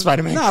about that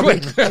Spider-Man Nah,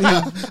 quick.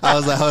 I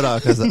was like, hold on,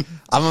 because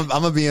I'm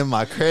going to be in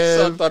my So I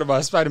crib. thought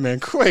about Spider-Man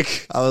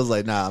quick. I was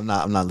like, nah, I'm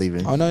not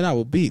leaving. Oh no,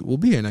 we'll be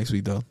here next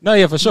week though. No,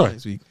 yeah, for sure.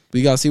 Next week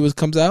we gotta see what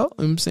comes out. You know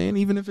what I'm saying,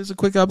 even if it's a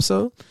quick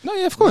episode, No,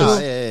 yeah, of course. Nah,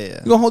 yeah.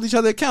 we're gonna hold each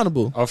other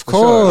accountable. Of I'm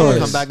course. gonna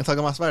come back and talk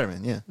about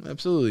Spider-Man. Yeah.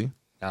 Absolutely.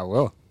 I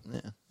will.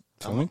 Yeah.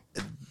 Feel me?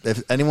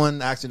 If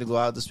anyone asks me to go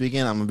out this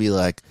weekend, I'm gonna be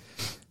like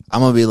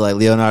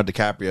Leonardo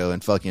DiCaprio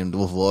and fucking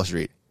Wolf of Wall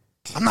Street.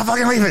 I'm not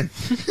fucking leaving.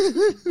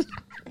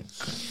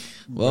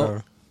 Well,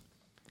 Bro.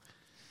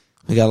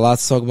 we got a lot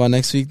to talk about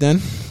next week then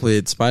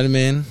with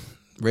Spider-Man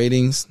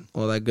ratings,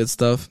 all that good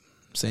stuff.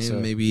 I'm saying So-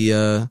 maybe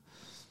You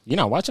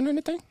not watching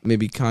anything?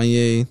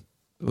 Kanye.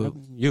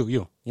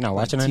 You not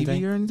watching TV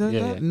anything? or anything?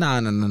 Yeah, like that?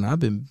 yeah. Nah. I've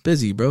been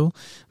busy, bro.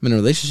 I'm in a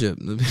relationship.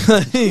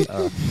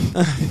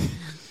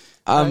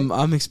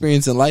 I'm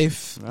experiencing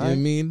life. You know what I Alright.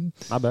 mean?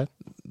 My bad.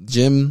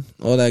 Gym,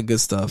 all that good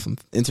stuff. I'm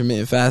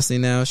intermittent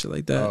fasting now, shit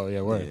like that. Oh,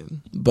 yeah, word.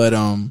 But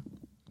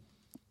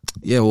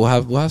yeah, we'll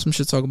have some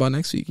shit to talk about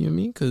next week. You know what I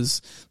mean?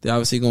 Because they're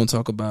obviously going to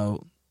talk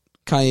about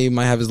Kanye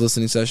might have his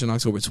listening session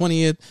October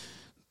 20th.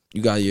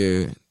 You got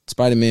your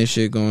Spider-Man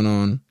shit going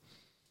on.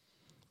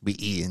 We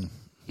eating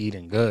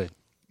Good.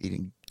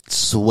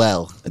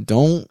 swell.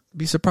 Don't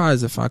be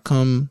surprised if I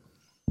come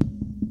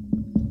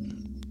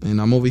and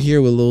I'm over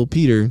here with little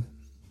Peter.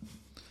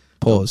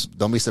 Pause.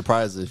 Don't be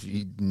surprised if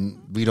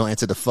we don't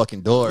answer the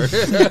fucking door.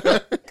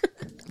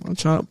 I'm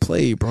trying to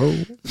play, bro.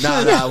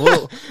 Nah.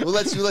 We'll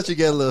let you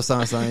get a little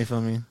something. You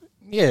feel me?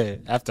 Yeah,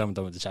 after I'm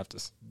done with the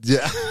chapters.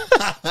 Yeah.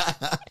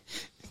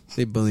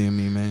 They bullying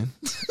me, man.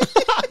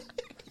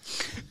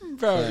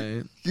 Bro.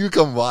 Right. You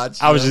come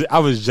watch. I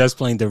was just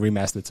playing the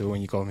remaster too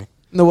when you called me.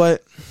 You know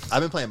what?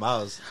 I've been playing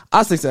Miles.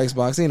 I'll stick to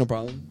Xbox. Ain't no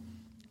problem.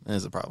 That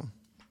is a problem.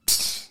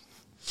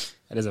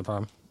 That is a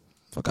problem.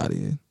 Fuck out of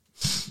here.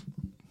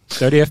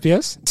 30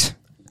 FPS?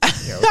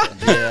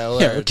 Yeah,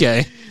 word.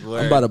 Okay.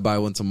 I'm about to buy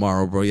one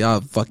tomorrow, bro.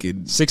 Y'all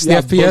fucking 60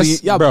 y'all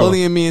FPS? y'all Bro.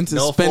 bullying me into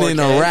No spending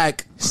 4K. a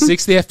rack.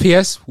 60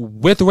 FPS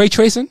with ray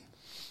tracing?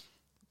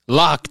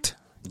 Locked.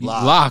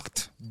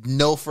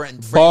 No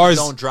frames Bars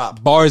don't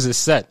drop. Bars is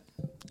set.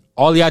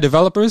 All y'all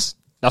developers,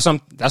 that's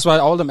why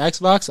all them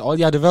Xbox, all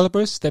y'all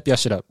developers, step your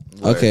shit up.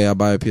 Word. Okay, I'll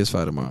buy a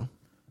PS5 tomorrow.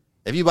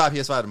 If you buy a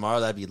PS5 tomorrow,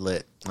 that'd be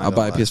lit. Not I'll gonna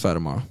buy a lie. PS5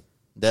 tomorrow.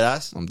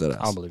 Deadass? I'm dead I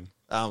don't ass. believe it.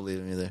 I don't believe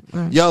him either.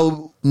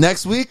 Yo,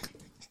 next week,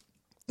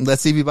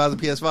 let's see if he buys a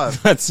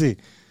PS5. Let's see.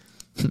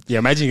 Yeah,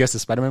 imagine you get the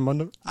Spider-Man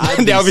bundle.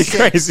 I'd That would be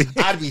sick. crazy.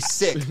 I'd be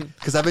sick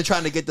because I've been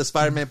trying to get the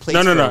Spider-Man plates.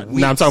 No. for No, I'm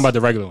weeks. talking about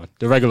the regular one.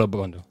 The regular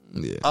bundle.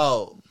 Yeah.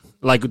 Oh,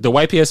 Like the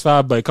white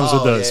PS5, but it comes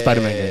with the yeah,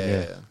 Spider-Man yeah, game.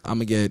 Yeah. I'm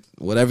gonna get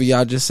whatever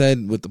y'all just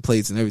said with the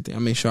plates and everything.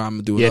 I'll make sure I'm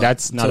gonna do it. Yeah, up.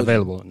 that's not So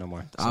available no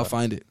more. I'll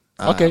find it.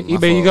 Okay, My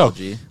eBay, you fault,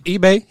 go. OG.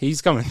 eBay,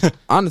 he's coming.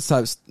 I'm the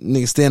type of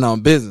nigga stand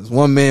on business.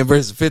 1 man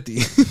versus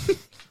 50.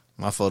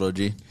 My fault, OG.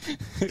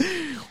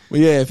 Well,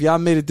 yeah, if y'all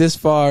made it this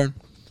far,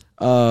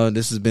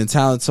 this has been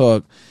Talent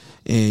Talk.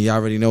 And y'all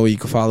already know where you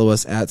can follow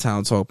us at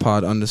Talent Talk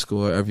Pod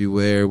 _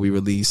 everywhere. We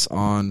release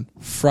on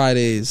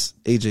Fridays.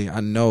 AJ, I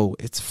know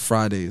it's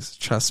Fridays.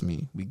 Trust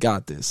me. We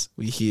got this.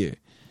 We here.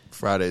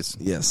 Fridays.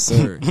 Yes,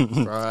 sir.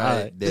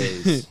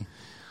 Fridays.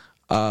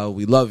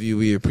 We love you.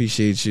 We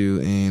appreciate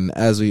you. And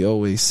as we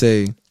always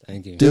say,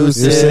 Thank you.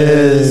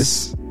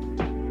 deuces.